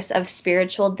curse of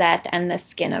spiritual death and the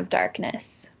skin of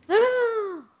darkness.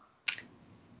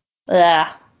 Ugh.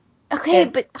 Okay,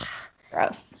 but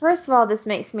gross. First of all, this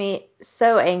makes me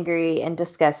so angry and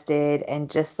disgusted and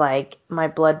just my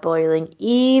blood boiling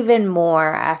even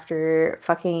more after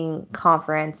fucking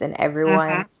conference and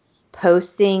everyone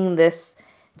posting this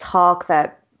talk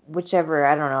that whichever,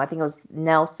 I don't know, I think it was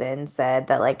Nelson said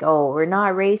that oh, we're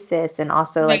not racist, and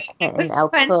also Quentin L.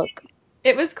 Cook.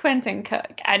 It was Quentin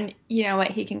Cook, and you know what?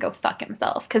 He can go fuck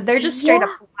himself because they're just straight up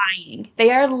lying.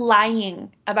 They are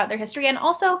lying about their history. And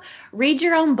also, read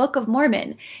your own Book of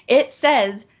Mormon. It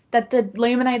says that the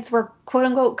Lamanites were quote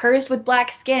unquote cursed with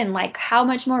black skin. Like, how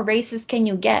much more racist can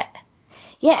you get?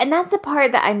 Yeah, and that's the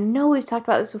part that I know we've talked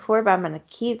about this before, but I'm going to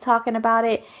keep talking about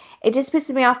it. It just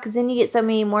pisses me off because then you get so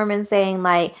many Mormons saying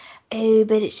oh,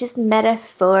 but it's just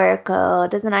metaphorical.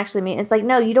 It doesn't actually mean. It's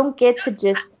no, you don't get to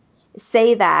just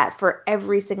say that for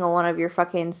every single one of your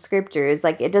fucking scriptures.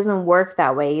 It doesn't work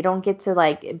that way. You don't get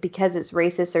to because it's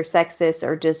racist or sexist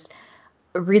or just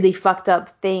a really fucked up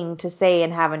thing to say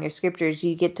and have in your scriptures,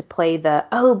 you get to play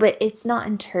but it's not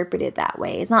interpreted that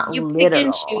way. It's not You pick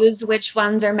and literal. choose which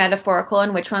ones are metaphorical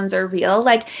and which ones are real.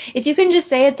 Like, if you can just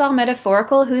say it's all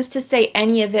metaphorical, who's to say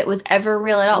any of it was ever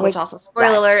real at all? Which also,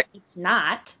 spoiler alert, it's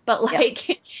not. But like,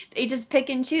 yep. They just pick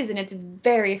and choose, and it's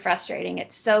very frustrating.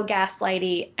 It's so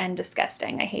gaslighty and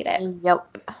disgusting. I hate it.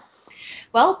 Yep.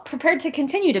 Well, prepare to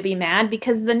continue to be mad,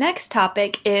 because the next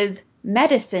topic is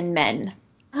medicine men.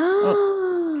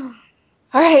 Oh.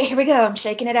 All right, here we go. I'm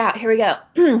shaking it out. Here we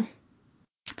go.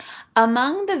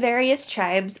 Among the various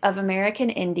tribes of American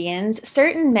Indians,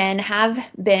 certain men have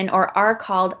been or are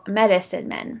called medicine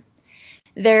men.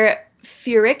 Their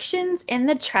functions in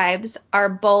the tribes are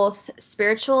both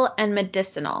spiritual and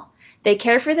medicinal. They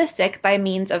care for the sick by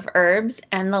means of herbs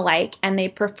and the like, and they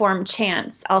perform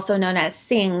chants, also known as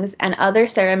sings, and other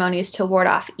ceremonies to ward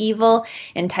off evil,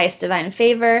 entice divine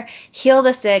favor, heal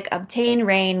the sick, obtain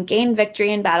rain, gain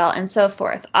victory in battle, and so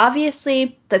forth.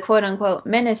 Obviously, the quote-unquote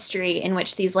ministry in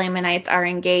which these Lamanites are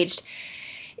engaged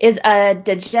is a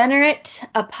degenerate,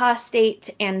 apostate,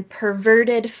 and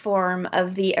perverted form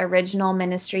of the original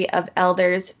ministry of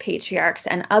elders, patriarchs,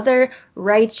 and other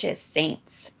righteous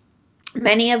saints.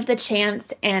 Many of the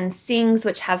chants and sings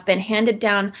which have been handed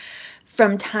down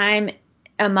from time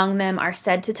among them are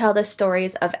said to tell the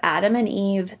stories of Adam and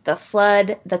Eve, the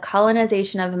flood, the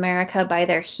colonization of America by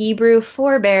their Hebrew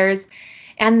forebears,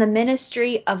 and the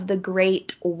ministry of the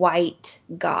great white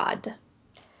God.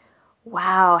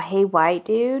 Wow. Hey, white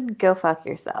dude, go fuck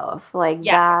yourself. Like,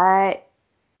 that.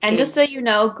 And just so you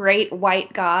know, great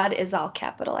white God is all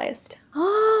capitalized.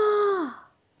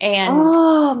 And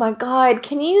oh my God.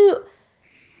 Can you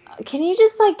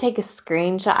just like take a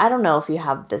screenshot? I don't know if you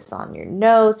have this on your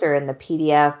notes or in the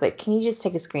PDF, but can you just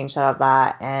take a screenshot of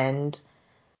that and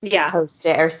post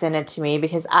it or send it to me?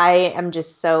 Because I am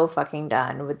just so fucking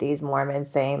done with these Mormons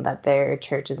saying that their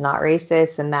church is not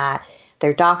racist and that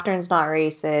their doctrine's not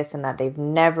racist and that they've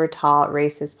never taught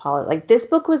racist politics. Like, this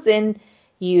book was in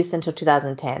use until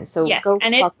 2010, so go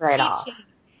fuck right off.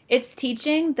 It's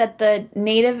teaching that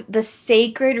the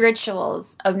sacred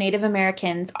rituals of Native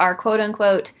Americans are quote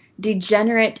unquote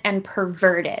degenerate and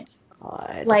perverted.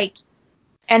 God. Like,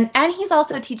 and he's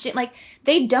also teaching, like,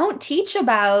 they don't teach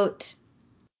about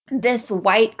this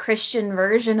white Christian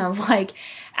version of like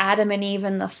Adam and Eve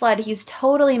and the flood. He's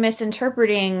totally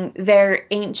misinterpreting their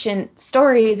ancient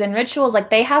stories and rituals. Like,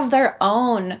 they have their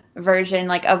own version,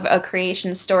 like, of a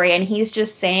creation story, and he's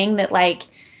just saying that, like,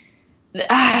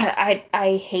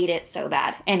 I hate it so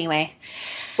bad. Anyway.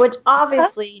 Which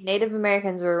obviously Native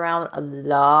Americans were around a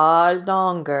lot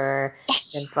longer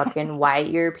than fucking white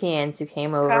Europeans who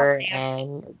came over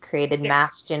and created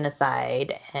mass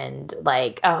genocide and,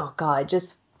 like, oh God,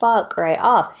 just fuck right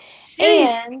off.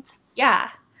 And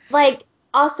like,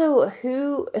 also,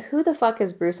 who the fuck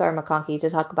is Bruce R. McConkie to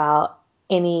talk about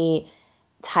any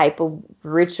type of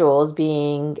rituals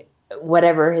being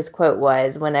whatever his quote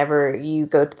was whenever you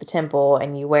go to the temple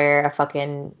and you wear a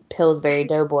fucking Pillsbury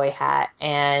Doughboy hat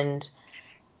and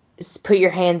put your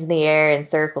hands in the air in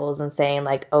circles and saying,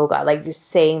 like, oh God, like, you're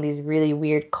saying these really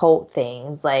weird cult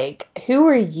things. Like, who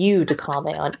are you to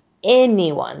comment on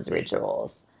anyone's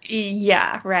rituals?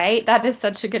 Yeah, right? That is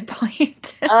such a good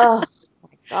point. Oh my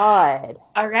God.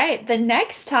 All right. The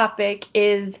next topic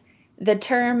is the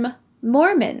term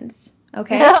Mormons.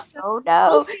 Okay. Oh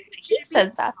no. He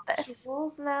says about this.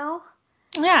 Now.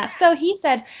 Yeah, so he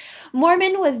said,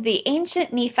 Mormon was the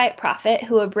ancient Nephite prophet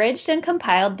who abridged and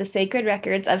compiled the sacred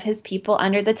records of his people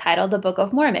under the title The Book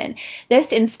of Mormon.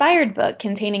 This inspired book,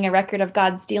 containing a record of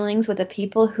God's dealings with a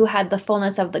people who had the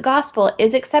fullness of the gospel,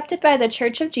 is accepted by the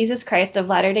Church of Jesus Christ of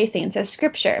Latter-day Saints as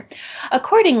scripture.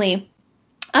 Accordingly,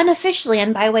 unofficially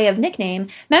and by way of nickname,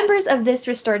 members of this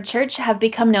restored church have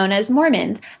become known as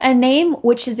Mormons, a name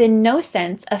which is in no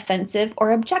sense offensive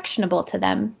or objectionable to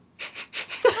them.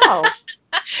 Oh.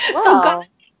 Well. So God, I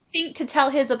think, to tell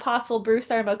his apostle Bruce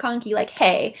R. McConkie, like,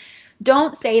 hey,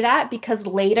 don't say that, because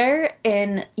later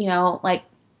in, like,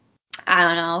 I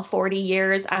don't know, 40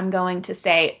 years, I'm going to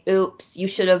say, oops, you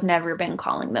should have never been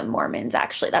calling them Mormons.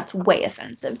 Actually, that's way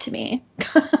offensive to me.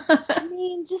 I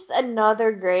mean, just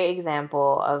another great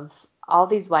example of all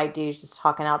these white dudes just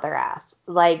talking out their ass.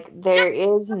 Like, there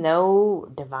is no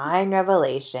divine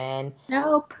revelation.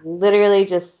 Nope. Literally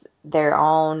just their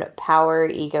own power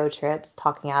ego trips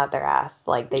talking out their ass.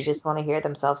 Like, they just want to hear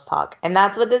themselves talk. And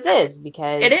that's what this is,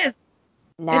 because it is.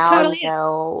 Now, it totally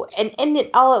is. And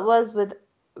all it was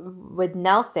with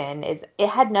Nelson is it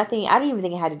had nothing. I don't even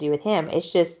think it had to do with him.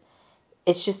 It's just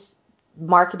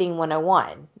marketing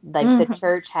 101. Like, the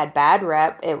church had bad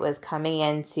rep. It was coming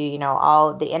into,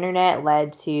 all the internet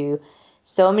led to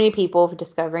so many people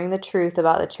discovering the truth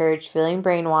about the church, feeling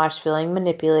brainwashed, feeling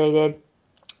manipulated.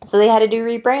 So they had to do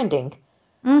rebranding. That's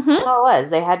Mm-hmm. all it was.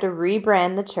 They had to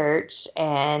rebrand the church,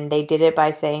 and they did it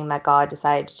by saying that God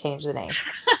decided to change the name.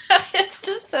 It's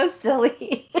just so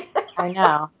silly. I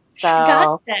know. God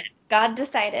So, said, God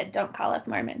decided, don't call us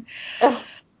Mormon. ugh,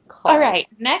 All God. right,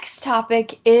 next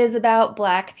topic is about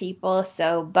Black people,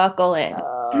 so buckle in.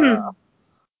 Uh,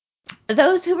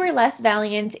 Those who were less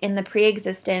valiant in the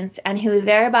pre-existence and who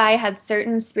thereby had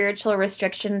certain spiritual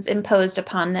restrictions imposed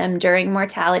upon them during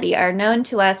mortality are known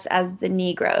to us as the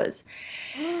Negroes.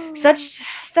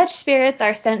 Such spirits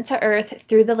are sent to earth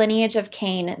through the lineage of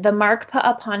Cain, the mark put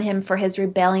upon him for his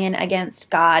rebellion against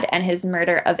God and his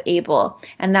murder of Abel,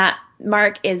 and that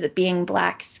mark is being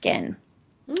black skin.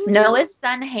 Noah's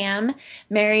son Ham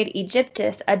married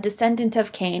Egyptus, a descendant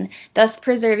of Cain, thus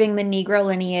preserving the Negro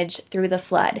lineage through the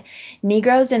flood.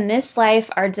 Negroes in this life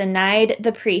are denied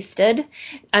the priesthood.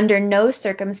 Under no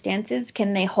circumstances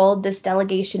can they hold this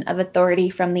delegation of authority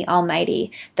from the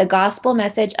Almighty. The gospel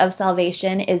message of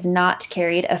salvation is not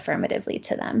carried affirmatively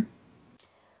to them.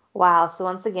 wow. So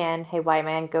once again, hey, white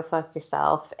man, go fuck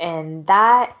yourself. And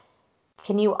that,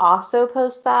 can you also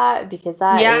post that? Because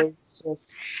that Yeah. is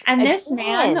just, And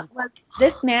again,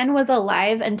 this man was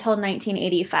alive until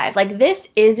 1985. Like this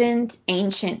isn't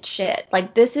ancient shit.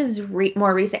 Like this is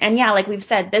more recent. And yeah, like we've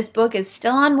said, this book is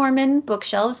still on Mormon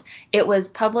bookshelves. It was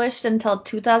published until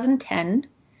 2010.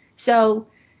 So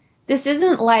this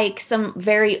isn't like some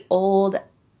very old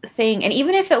thing. And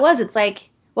even if it was, it's like,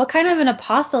 what kind of an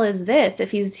apostle is this?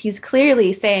 If he's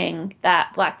clearly saying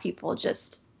that black people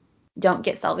just don't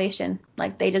get salvation,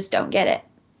 like they just don't get it.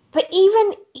 but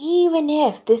even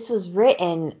if this was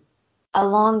written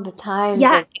along the times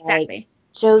Yeah, of like exactly.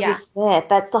 Joseph Yeah. Smith,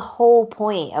 that's the whole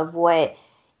point of what,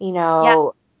 you Yeah.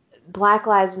 know, Black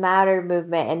Lives Matter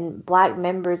movement and black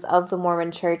members of the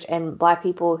Mormon church and black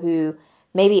people who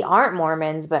maybe aren't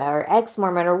Mormons but are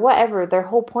ex-Mormon or whatever, their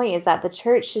whole point is that the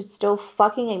church should still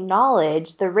fucking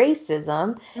acknowledge the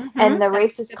racism and the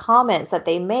That's racist comments that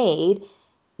they made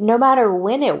no matter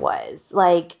when it was.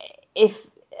 Like if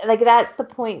like that's the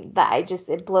point that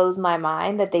it blows my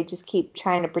mind that they just keep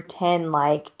trying to pretend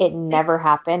like it it's never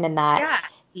happened and that yeah.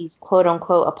 these quote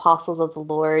unquote apostles of the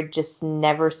Lord just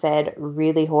never said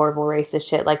really horrible racist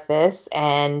shit like this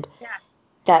and Yeah.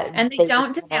 that And they they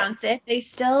don't just want to. denounce it. They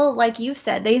still, like you've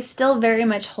said, they still very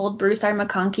much hold Bruce R.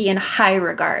 McConkie in high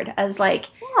regard as like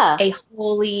Yeah. a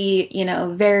holy,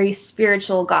 very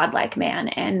spiritual, godlike man.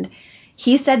 And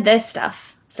he said this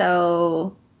stuff.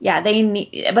 So yeah, they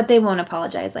need, but they won't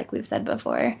apologize, like we've said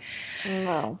before.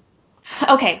 No.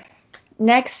 Okay,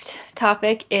 next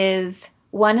topic is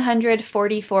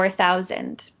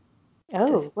 144,000. This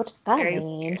Oh, is what does that very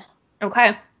mean? weird.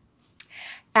 Okay.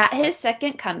 At his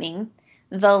second coming,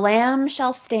 the Lamb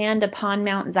shall stand upon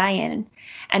Mount Zion,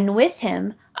 and with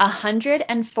him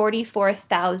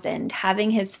 144,000,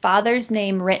 having his Father's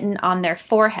name written on their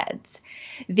foreheads.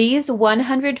 These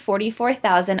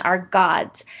 144,000 are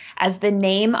God's, as the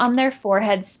name on their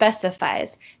foreheads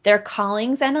specifies. Their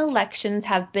callings and elections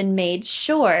have been made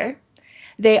sure.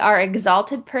 They are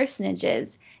exalted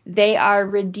personages. They are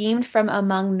redeemed from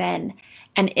among men.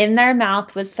 And in their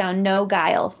mouth was found no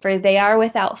guile, for they are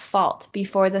without fault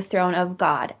before the throne of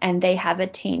God, and they have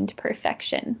attained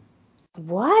perfection.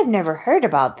 What? I've never heard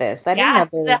about this. I didn't Yeah, know so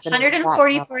there the was an exact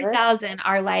number. 144,000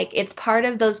 are like, it's part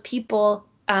of those people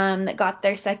that got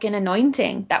their second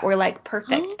anointing that were like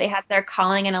perfect. They had their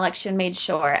calling and election made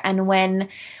sure. And when,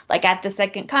 like at the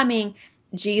second coming,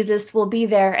 Jesus will be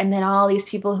there, and then all these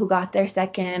people who got their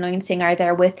second anointing are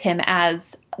there with him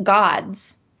as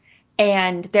gods,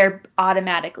 and they're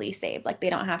automatically saved. Like they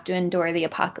don't have to endure the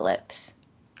apocalypse.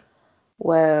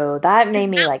 Whoa, that made Isn't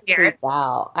me that like weird? creep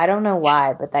out. I don't know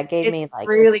why, but that gave me It's like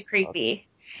the really chills. creepy.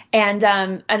 And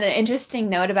an interesting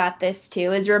note about this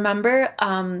too is remember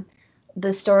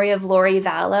the story of Lori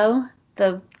Vallow,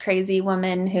 the crazy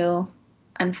woman who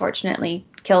unfortunately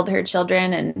killed her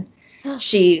children, and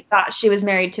she thought she was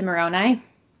married to Moroni.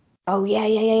 Oh yeah,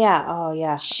 yeah, yeah, yeah. Oh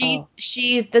yeah. She Oh.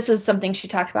 she this is something she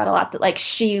talked about a lot, that like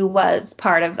she was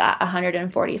part of that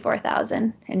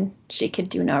 144,000 and she could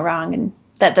do no wrong, and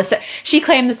that she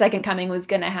claimed the second coming was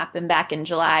going to happen back in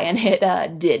July, and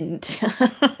it didn't.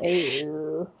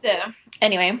 Ew. So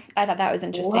anyway, I thought that was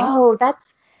interesting. Whoa,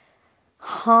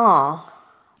 huh.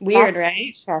 Weird, That's right?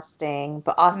 interesting.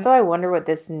 But also I wonder what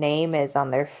this name is on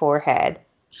their forehead.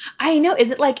 I know. Is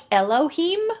it like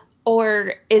Elohim,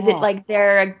 or is it Yeah. like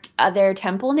their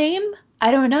temple name?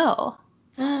 I don't know.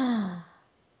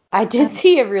 I did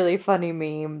see a really funny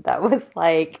meme that was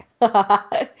like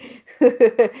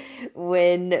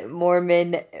when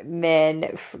Mormon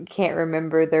men can't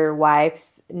remember their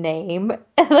wife's name,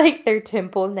 like their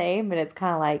temple name, and it's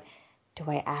kind of like, do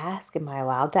I ask? Am I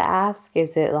allowed to ask?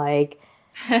 Is it like,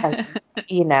 a,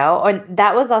 and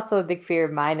that was also a big fear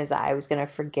of mine is that I was going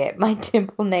to forget my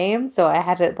temple name. So I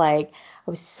had to I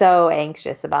was so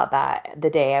anxious about that the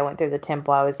day I went through the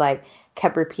temple. I was like,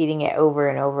 kept repeating it over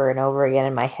and over and over again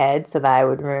in my head so that I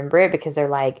would remember it because they're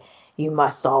like, you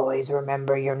must always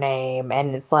remember your name.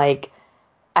 And it's like,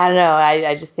 I don't know.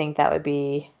 I just think that would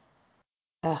be,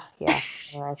 yeah.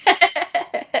 Anyway.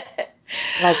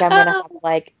 Like I'm going to have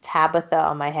like Tabitha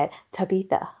on my head.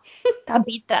 Tabitha.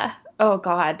 Tabitha. Oh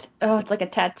God. Oh, it's like a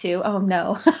tattoo. Oh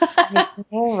no. I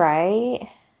know, right?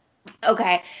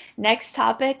 Okay. Next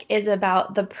topic is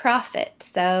about the prophet.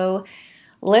 So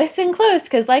listen close,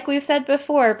 because like we've said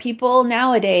before, people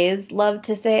nowadays love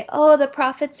to say, oh, the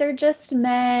prophets are just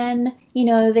men.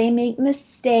 They make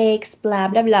mistakes, blah,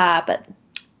 blah, blah. But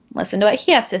listen to what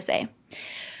he has to say.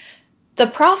 The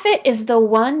prophet is the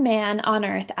one man on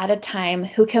earth at a time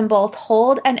who can both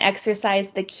hold and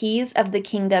exercise the keys of the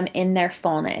kingdom in their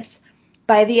fullness.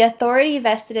 By the authority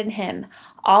vested in him,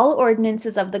 all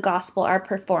ordinances of the gospel are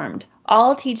performed,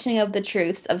 all teaching of the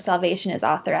truths of salvation is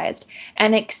authorized,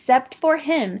 and except for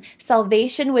him,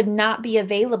 salvation would not be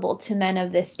available to men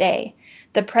of this day.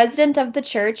 The president of the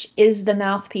church is the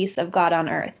mouthpiece of God on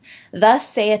earth. Thus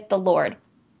saith the Lord.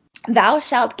 Thou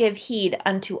shalt give heed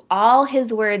unto all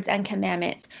his words and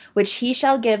commandments, which he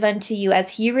shall give unto you as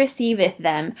he receiveth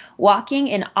them, walking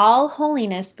in all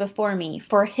holiness before me.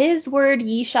 For his word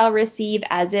ye shall receive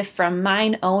as if from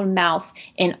mine own mouth,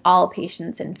 in all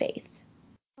patience and faith.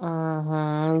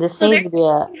 This So needs to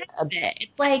be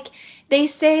it's like they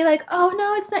say like, oh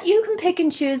no, it's not, you can pick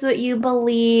and choose what you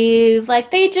believe.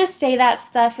 Like they just say that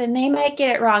stuff and they might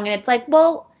get it wrong. And it's like,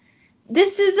 well,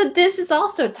 this is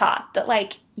also taught that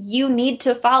like you need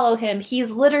to follow him. He's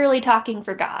literally talking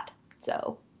for God.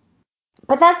 So.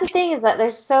 But that's the thing is that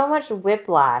there's so much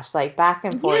whiplash, like back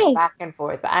and forth, Yes. back and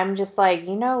forth. But I'm just like,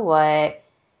 you know what?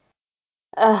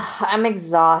 I'm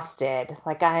exhausted.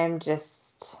 Like I am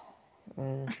just,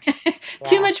 Too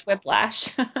yeah. much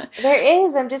whiplash. There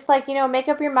is. I'm just like, make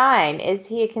up your mind. Is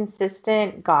he a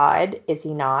consistent God? Is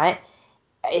he not?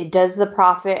 Does the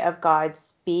prophet of God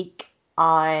speak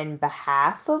on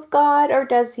behalf of God or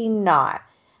does he not?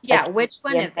 Yeah, Like, which is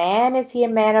he one a is it? man? Is he a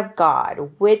man of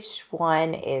God? Which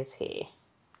one is he?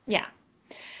 Yeah.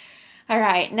 All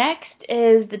right. Next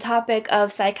is the topic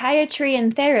of psychiatry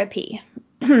and therapy.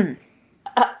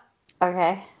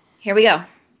 Okay. Here we go.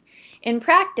 In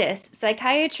practice,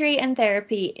 psychiatry and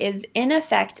therapy is in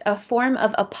effect a form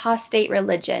of apostate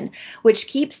religion, which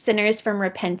keeps sinners from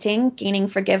repenting, gaining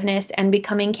forgiveness, and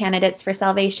becoming candidates for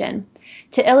salvation.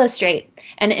 To illustrate,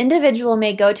 an individual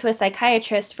may go to a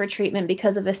psychiatrist for treatment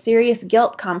because of a serious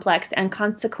guilt complex and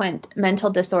consequent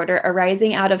mental disorder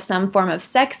arising out of some form of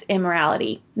sex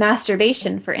immorality,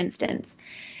 masturbation, for instance.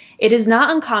 It is not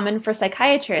uncommon for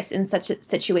psychiatrists in such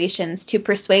situations to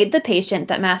persuade the patient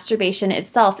that masturbation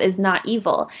itself is not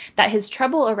evil, that his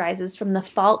trouble arises from the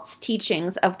false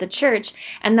teachings of the church,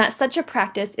 and that such a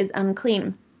practice is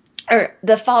unclean. Or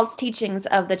the false teachings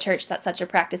of the church that such a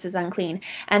practice is unclean,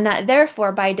 and that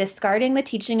therefore by discarding the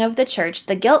teaching of the church,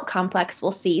 the guilt complex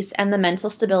will cease and the mental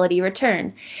stability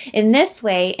return. In this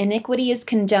way, iniquity is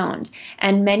condoned,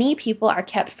 and many people are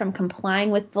kept from complying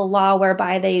with the law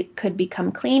whereby they could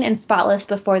become clean and spotless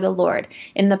before the Lord,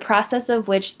 in the process of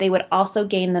which they would also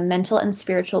gain the mental and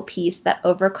spiritual peace that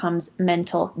overcomes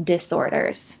mental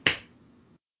disorders.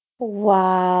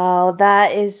 Wow,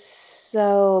 that is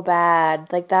so bad.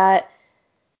 Like that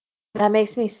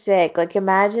makes me sick. Like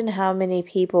imagine how many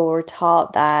people were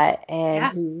taught that and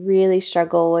Yeah. who really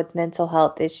struggle with mental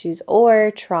health issues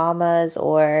or traumas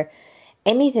or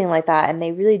anything like that and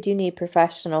they really do need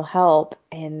professional help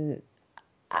and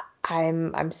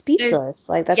I'm There's, speechless.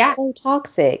 Like that's yeah, so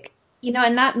toxic.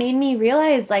 and that made me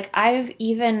realize like I've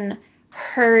even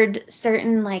heard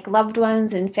certain like loved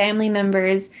ones and family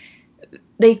members,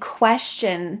 they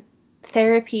question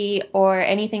therapy or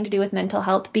anything to do with mental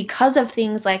health because of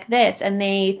things like this. And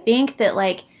they think that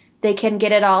like they can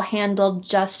get it all handled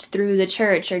just through the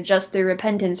church or just through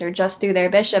repentance or just through their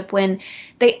bishop when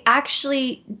they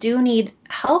actually do need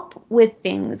help with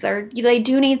things or they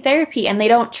do need therapy and they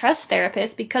don't trust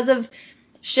therapists because of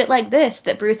shit like this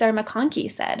that Bruce R.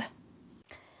 McConkie said.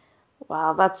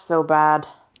 Wow, that's so bad.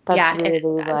 That's Yeah, it is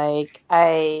really bad. like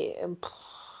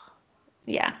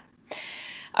Yeah.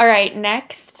 All right,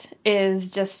 next is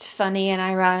just funny and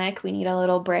ironic. We need a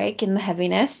little break in the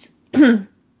heaviness.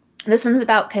 This one's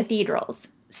about cathedrals.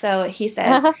 So he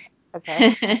says,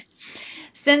 Okay.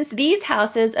 since these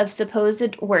houses of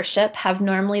supposed worship have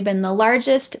normally been the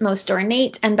largest, most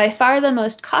ornate, and by far the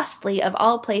most costly of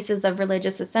all places of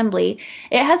religious assembly,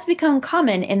 it has become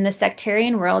common in the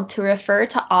sectarian world to refer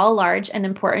to all large and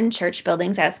important church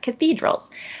buildings as cathedrals.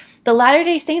 The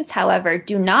Latter-day Saints, however,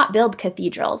 do not build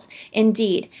cathedrals.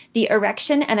 Indeed, the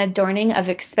erection and adorning of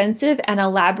expensive and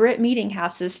elaborate meeting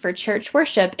houses for church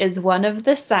worship is one of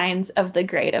the signs of the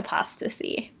great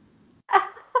apostasy.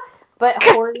 But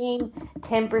hoarding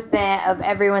 10% of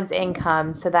everyone's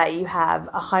income so that you have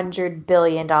 $100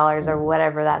 billion or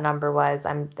whatever that number was,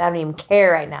 I don't even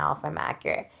care right now if I'm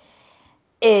accurate,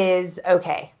 is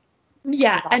okay.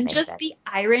 Yeah, That and makes just sense. the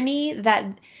irony that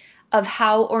of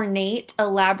how ornate,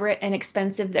 elaborate, and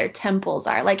expensive their temples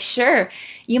are. Like, sure,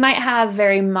 you might have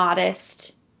very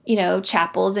modest,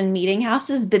 chapels and meeting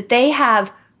houses, but they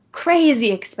have crazy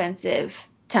expensive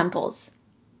temples.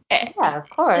 Yeah, of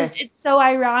course. It's so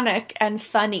ironic and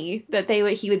funny that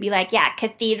he would be like, yeah,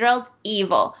 cathedrals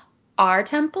evil, our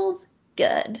temples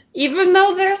good, even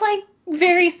though they're like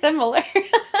very similar.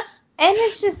 And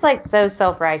it's just like so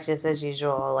self-righteous as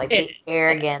usual. Like It the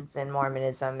arrogance in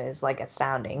Mormonism is like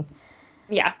astounding.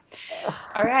 Yeah. Ugh.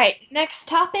 All right. Next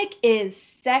topic is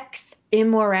sex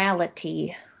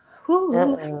immorality. Whoo.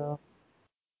 Uh-oh.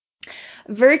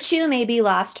 Virtue may be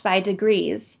lost by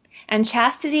degrees, and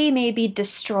chastity may be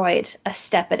destroyed a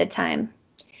step at a time.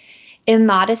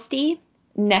 Immodesty,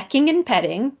 necking and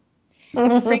petting,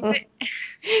 frequent,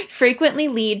 frequently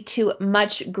lead to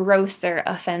much grosser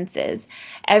offenses.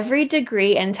 Every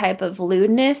degree and type of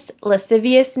lewdness,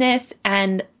 lasciviousness,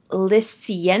 and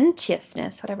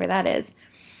licentiousness, whatever that is,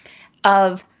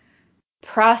 of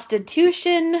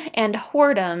prostitution and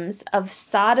whoredoms, of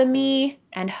sodomy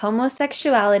and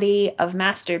homosexuality, of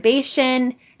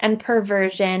masturbation and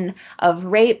perversion, of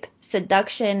rape,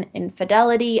 seduction,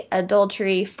 infidelity,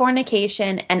 adultery,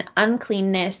 fornication, and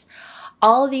uncleanness.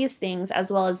 All these things,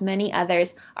 as well as many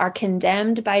others, are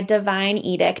condemned by divine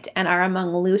edict and are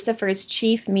among Lucifer's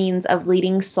chief means of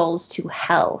leading souls to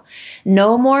hell.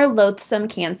 No more loathsome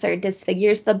cancer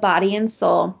disfigures the body and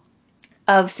soul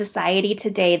of society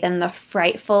today than the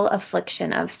frightful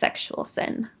affliction of sexual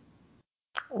sin.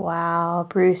 Wow,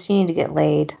 Bruce, you need to get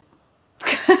laid.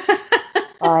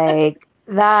 Like,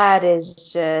 that is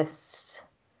just,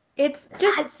 It's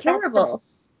just terrible.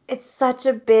 it's such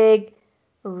a big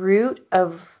root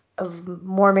of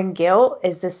Mormon guilt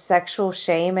is this sexual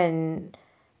shame and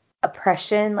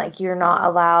oppression. Like, you're not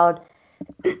allowed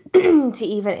to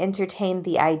even entertain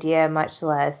the idea, much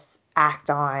less act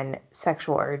on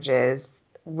sexual urges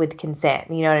with consent.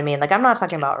 You know what I mean? Like, I'm not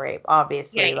talking about rape,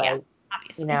 obviously. Yeah, Like,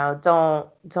 obviously.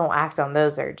 don't act on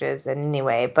those urges in any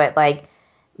way. But like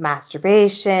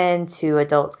masturbation to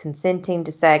adults consenting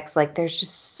to sex, like there's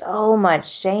just so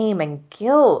much shame and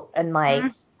guilt and like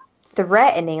Mhm.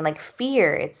 threatening, like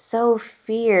fear. It's so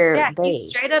fear Yeah, he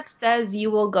straight based. up says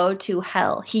you will go to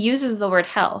hell. He uses the word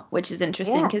hell, which is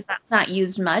interesting Yeah. because that's not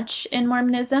used much in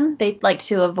Mormonism. They like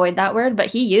to avoid that word, but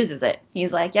he uses it.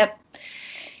 He's like, yep,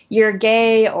 you're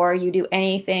gay or you do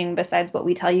anything besides what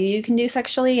we tell you you can do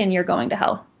sexually, and you're going to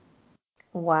hell.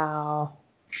 Wow.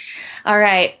 All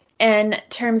right. In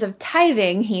terms of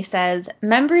tithing, he says,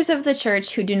 members of the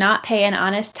church who do not pay an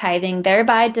honest tithing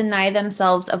thereby deny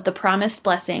themselves of the promised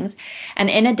blessings, and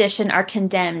in addition are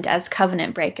condemned as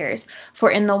covenant breakers.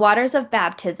 For in the waters of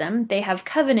baptism, they have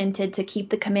covenanted to keep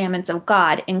the commandments of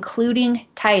God, including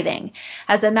tithing.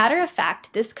 As a matter of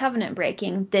fact, this covenant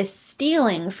breaking, this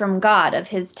stealing from God of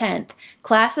his tenth,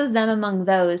 classes them among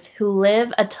those who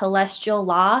live a telestial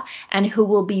law and who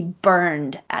will be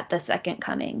burned at the second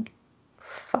coming.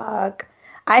 Fuck.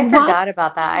 I What? forgot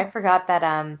about that. I forgot that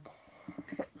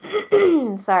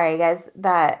sorry guys,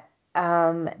 that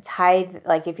tithe,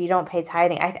 like if you don't pay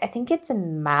tithing, I think it's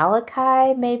in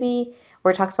Malachi maybe,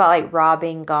 where it talks about like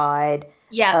robbing God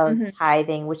Yeah. of Hmm.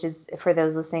 tithing, which is, for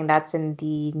those listening, that's in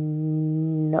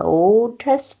the Old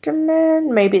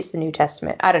Testament. Maybe it's the New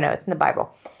Testament. I don't know. It's in the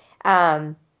Bible.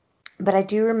 Um, but I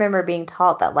do remember being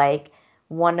taught that like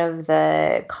one of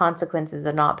the consequences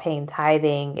of not paying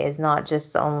tithing is not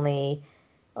just only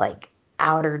like not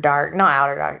outer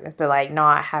darkness, but like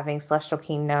not having celestial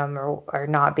kingdom, or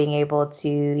not being able to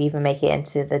even make it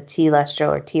into the telestial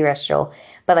or terrestrial,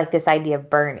 but like this idea of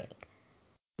burning.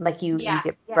 Like you Yeah.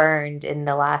 get burned in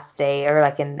the last day, or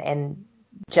like in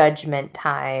judgment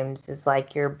times is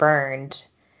like you're burned,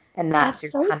 and that's That's your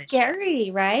so punishment.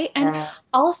 scary, right? And Yeah.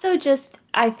 also just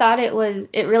I thought it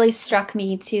really struck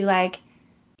me to like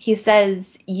he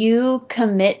says you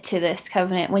commit to this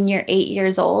covenant when you're 8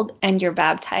 years old and you're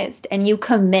baptized and you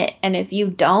commit, and if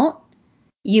you don't,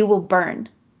 you will burn.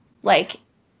 Like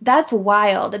that's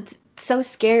wild. It's so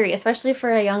scary, especially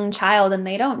for a young child, and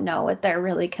they don't know what they're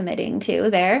really committing to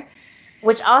there.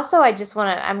 Which also I just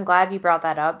want to, I'm glad you brought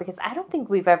that up because I don't think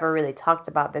we've ever really talked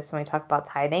about this when we talk about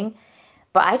tithing.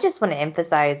 But I just want to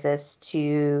emphasize this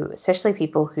to especially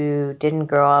people who didn't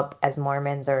grow up as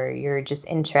Mormons or you're just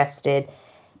interested.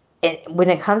 When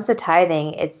it comes to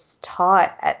tithing, it's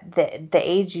taught at the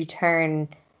age you turn,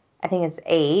 I think it's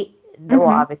 8. Well, Mm-hmm.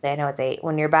 obviously I know it's 8.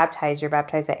 When you're baptized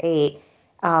at 8.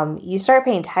 You start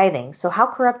paying tithing. So how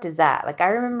corrupt is that? Like I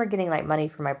remember getting like money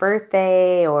for my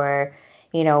birthday or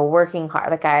working hard.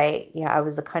 Like I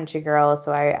was a country girl,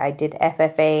 so I did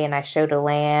FFA and I showed a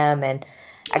lamb and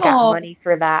I got Oh. money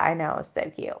for that. I know, it's so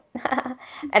cute.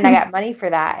 And I got money for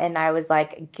that and I was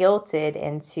like guilted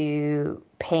into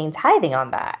paying tithing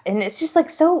on that. And it's just like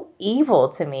so evil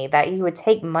to me that you would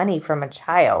take money from a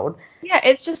child. Yeah,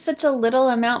 it's just such a little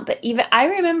amount, but even I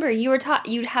remember you were taught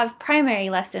you'd have primary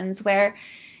lessons where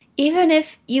even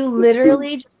if you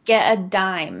literally just get a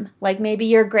dime, like maybe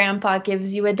your grandpa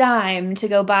gives you a dime to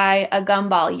go buy a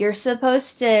gumball, you're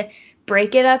supposed to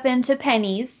break it up into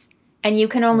pennies and you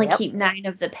can only Yep. keep 9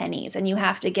 of the pennies and you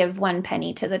have to give 1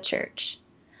 penny to the church.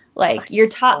 Like you're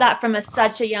taught Oh, that from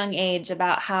such a young age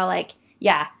about how like,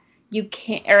 yeah, you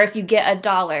can't, or if you get a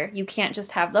dollar, you can't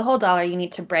just have the whole dollar. You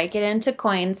need to break it into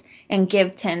coins and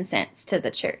give 10 cents to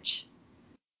the church.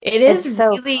 It it's is so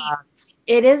really,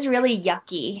 it is really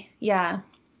yucky. Yeah.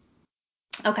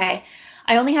 Okay.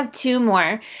 I only have 2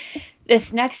 more.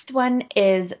 This next one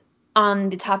is on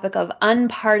the topic of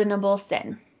unpardonable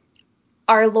sin.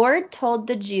 Our Lord told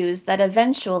the Jews that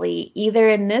eventually, either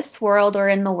in this world or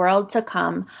in the world to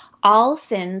come, all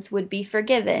sins would be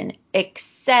forgiven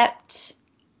except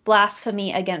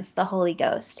blasphemy against the Holy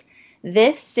Ghost.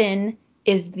 This sin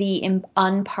is the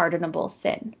unpardonable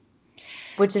sin.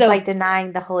 which is So, like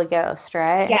denying the Holy Ghost,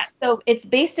 right? yeah, so it's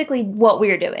basically what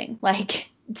we're doing, like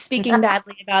speaking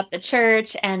badly about the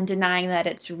church and denying that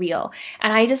it's real.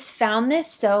 And I just found this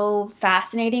so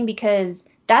fascinating because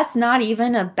that's not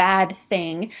even a bad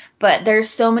thing, but there's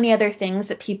so many other things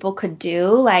that people could do,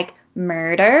 like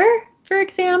murder, for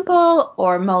example,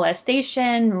 or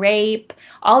molestation, rape,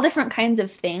 all different kinds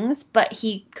of things. But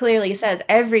he clearly says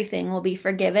everything will be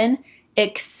forgiven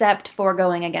except for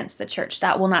going against the church.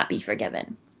 That will not be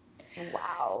forgiven.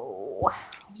 Wow.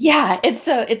 Yeah, it's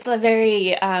a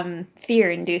very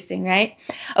fear-inducing, right?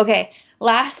 Okay,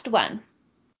 last one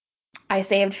I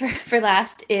saved for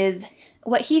last is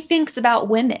what he thinks about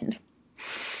women.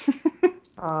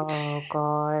 Oh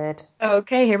God.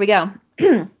 Okay, here we go.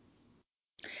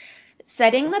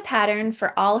 Setting the pattern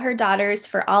for all her daughters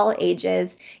for all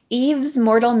ages, Eve's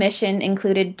mortal mission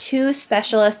included 2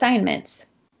 special assignments.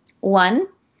 1,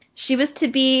 she was to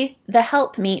be the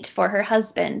helpmeet for her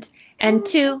husband, and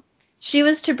 2, she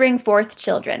was to bring forth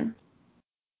children.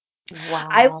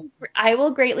 I Wow. will, I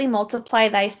will greatly multiply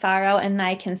thy sorrow and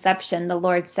thy conception, the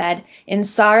Lord said. In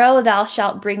sorrow thou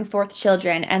shalt bring forth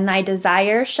children, and thy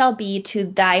desire shall be to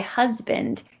thy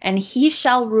husband, and he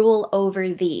shall rule over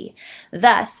thee.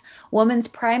 Thus, woman's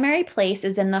primary place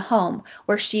is in the home,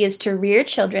 where she is to rear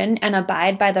children and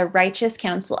abide by the righteous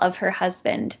counsel of her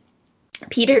husband.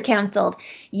 Peter counseled,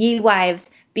 Ye wives,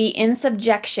 be in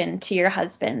subjection to your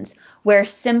husbands. Wear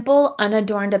simple,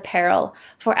 unadorned apparel.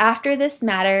 For after this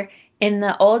matter, in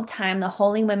the old time, the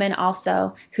holy women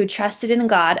also, who trusted in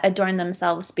God, adorned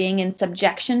themselves, being in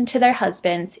subjection to their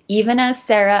husbands, even as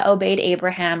Sarah obeyed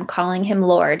Abraham, calling him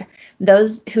Lord,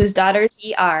 those whose daughters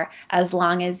ye are, as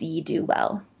long as ye do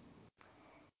well.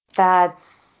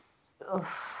 That's oof.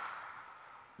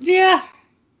 Yeah,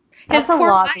 his That's a poor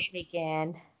lot to wife. take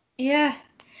in. Yeah.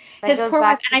 That His goes poor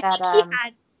wife, back to and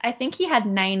that I think he had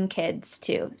 9 kids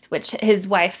too, which his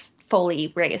wife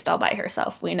fully raised all by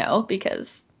herself, we know,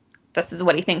 because this is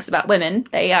what he thinks about women.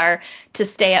 They are to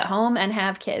stay at home and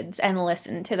have kids and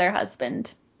listen to their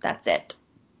husband. That's it.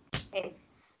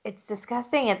 it's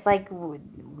disgusting. It's like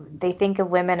they think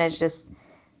of women as just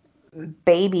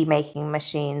baby making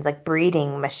machines, like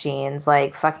breeding machines,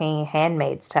 like fucking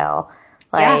Handmaid's Tale.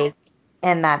 Yeah. Like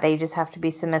and that they just have to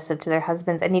be submissive to their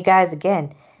husbands. And you guys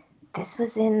again, this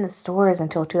was in the stores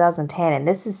until 2010, and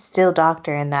this is still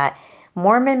doctrine that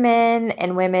Mormon men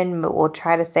and women will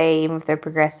try to say, even if they're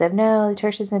progressive, no, the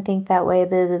church doesn't think that way,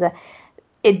 blah, blah, blah.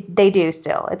 They do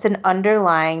still. It's an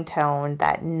underlying tone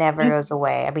that never goes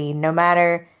away. I mean, no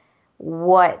matter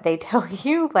what they tell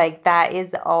you, like that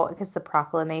is all because the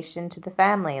proclamation to the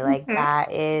family, like Mm-hmm.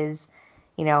 that is,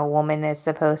 a woman is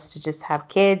supposed to just have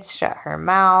kids, shut her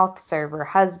mouth, serve her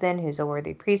husband, who's a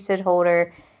worthy priesthood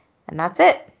holder, and that's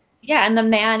it. Yeah, and the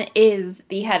man is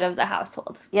the head of the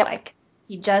household. Yep. Like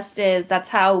he just is. That's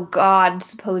how God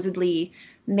supposedly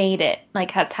made it.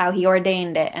 Like that's how he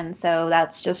ordained it. And so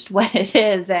that's just what it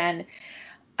is. And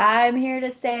I'm here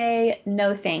to say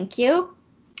no thank you.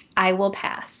 I will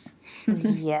pass.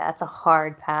 Yeah, it's a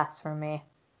hard pass for me.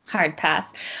 Hard pass.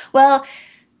 Well,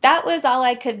 that was all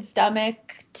I could stomach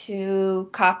to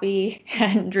copy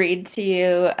and read to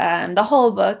you. The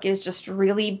whole book is just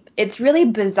it's really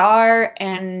bizarre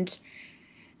and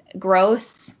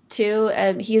gross too.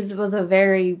 He was a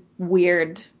very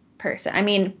weird person. I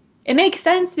mean, it makes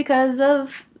sense because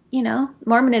of,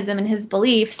 Mormonism and his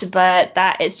beliefs, but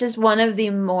that it's just one of the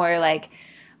more like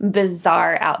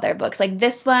bizarre out there books, like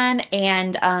this one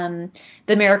and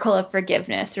The Miracle of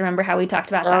Forgiveness. Remember how we talked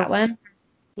about that one?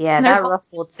 Yeah, And that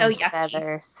ruffled so some yucky.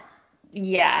 feathers.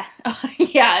 Yeah.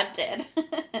 Yeah, it did.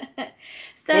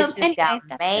 So Bitches got anyway,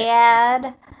 that's it.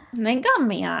 mad. They got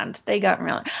mad. They got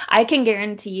real. I can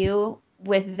guarantee you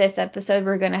with this episode,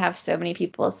 we're going to have so many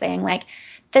people saying like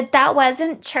that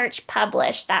wasn't church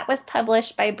published. That was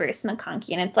published by Bruce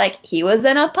McConkie. And it's like, he was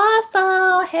an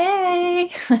apostle.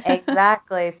 Hey.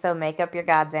 Exactly. So make up your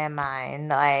goddamn mind.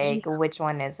 Like, Yeah. which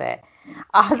one is it?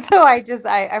 Also,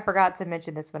 I forgot to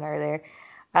mention this one earlier.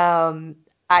 Um,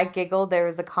 I giggled. There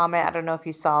was a comment. I don't know if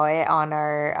you saw it on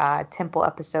our temple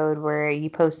episode where you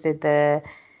posted the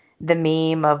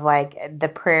meme of like the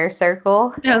prayer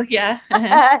circle. Oh, yeah.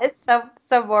 Uh-huh.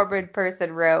 Some Mormon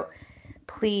person wrote,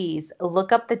 "Please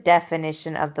look up the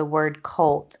definition of the word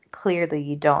cult. Clearly,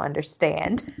 you don't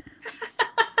understand."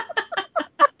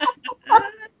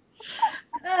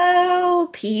 Oh,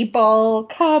 people,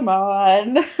 come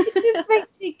on. It just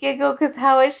makes me giggle because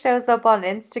how it shows up on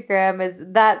Instagram is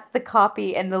that's the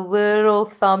copy and the little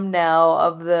thumbnail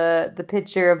of the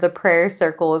picture of the prayer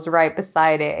circle is right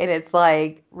beside it. And it's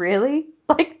like, really?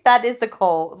 Like that is a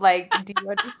cult. Like, do you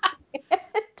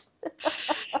understand?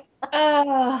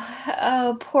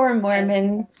 Oh, poor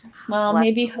Mormons. Well, Bless.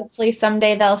 maybe hopefully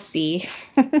someday they'll see.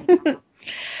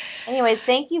 Anyways,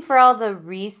 thank you for all the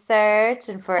research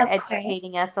and for Of course.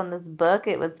 educating us on this book.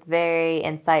 It was very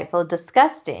insightful,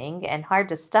 disgusting, and hard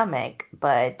to stomach,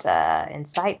 but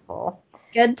insightful.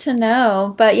 Good to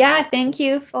know. But yeah, thank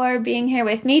you for being here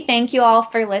with me. Thank you all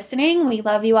for listening. We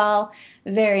love you all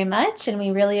very much and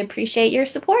we really appreciate your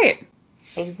support.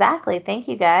 Exactly. Thank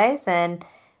you guys, and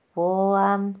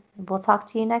we'll talk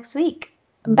to you next week.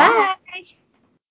 Bye. Bye.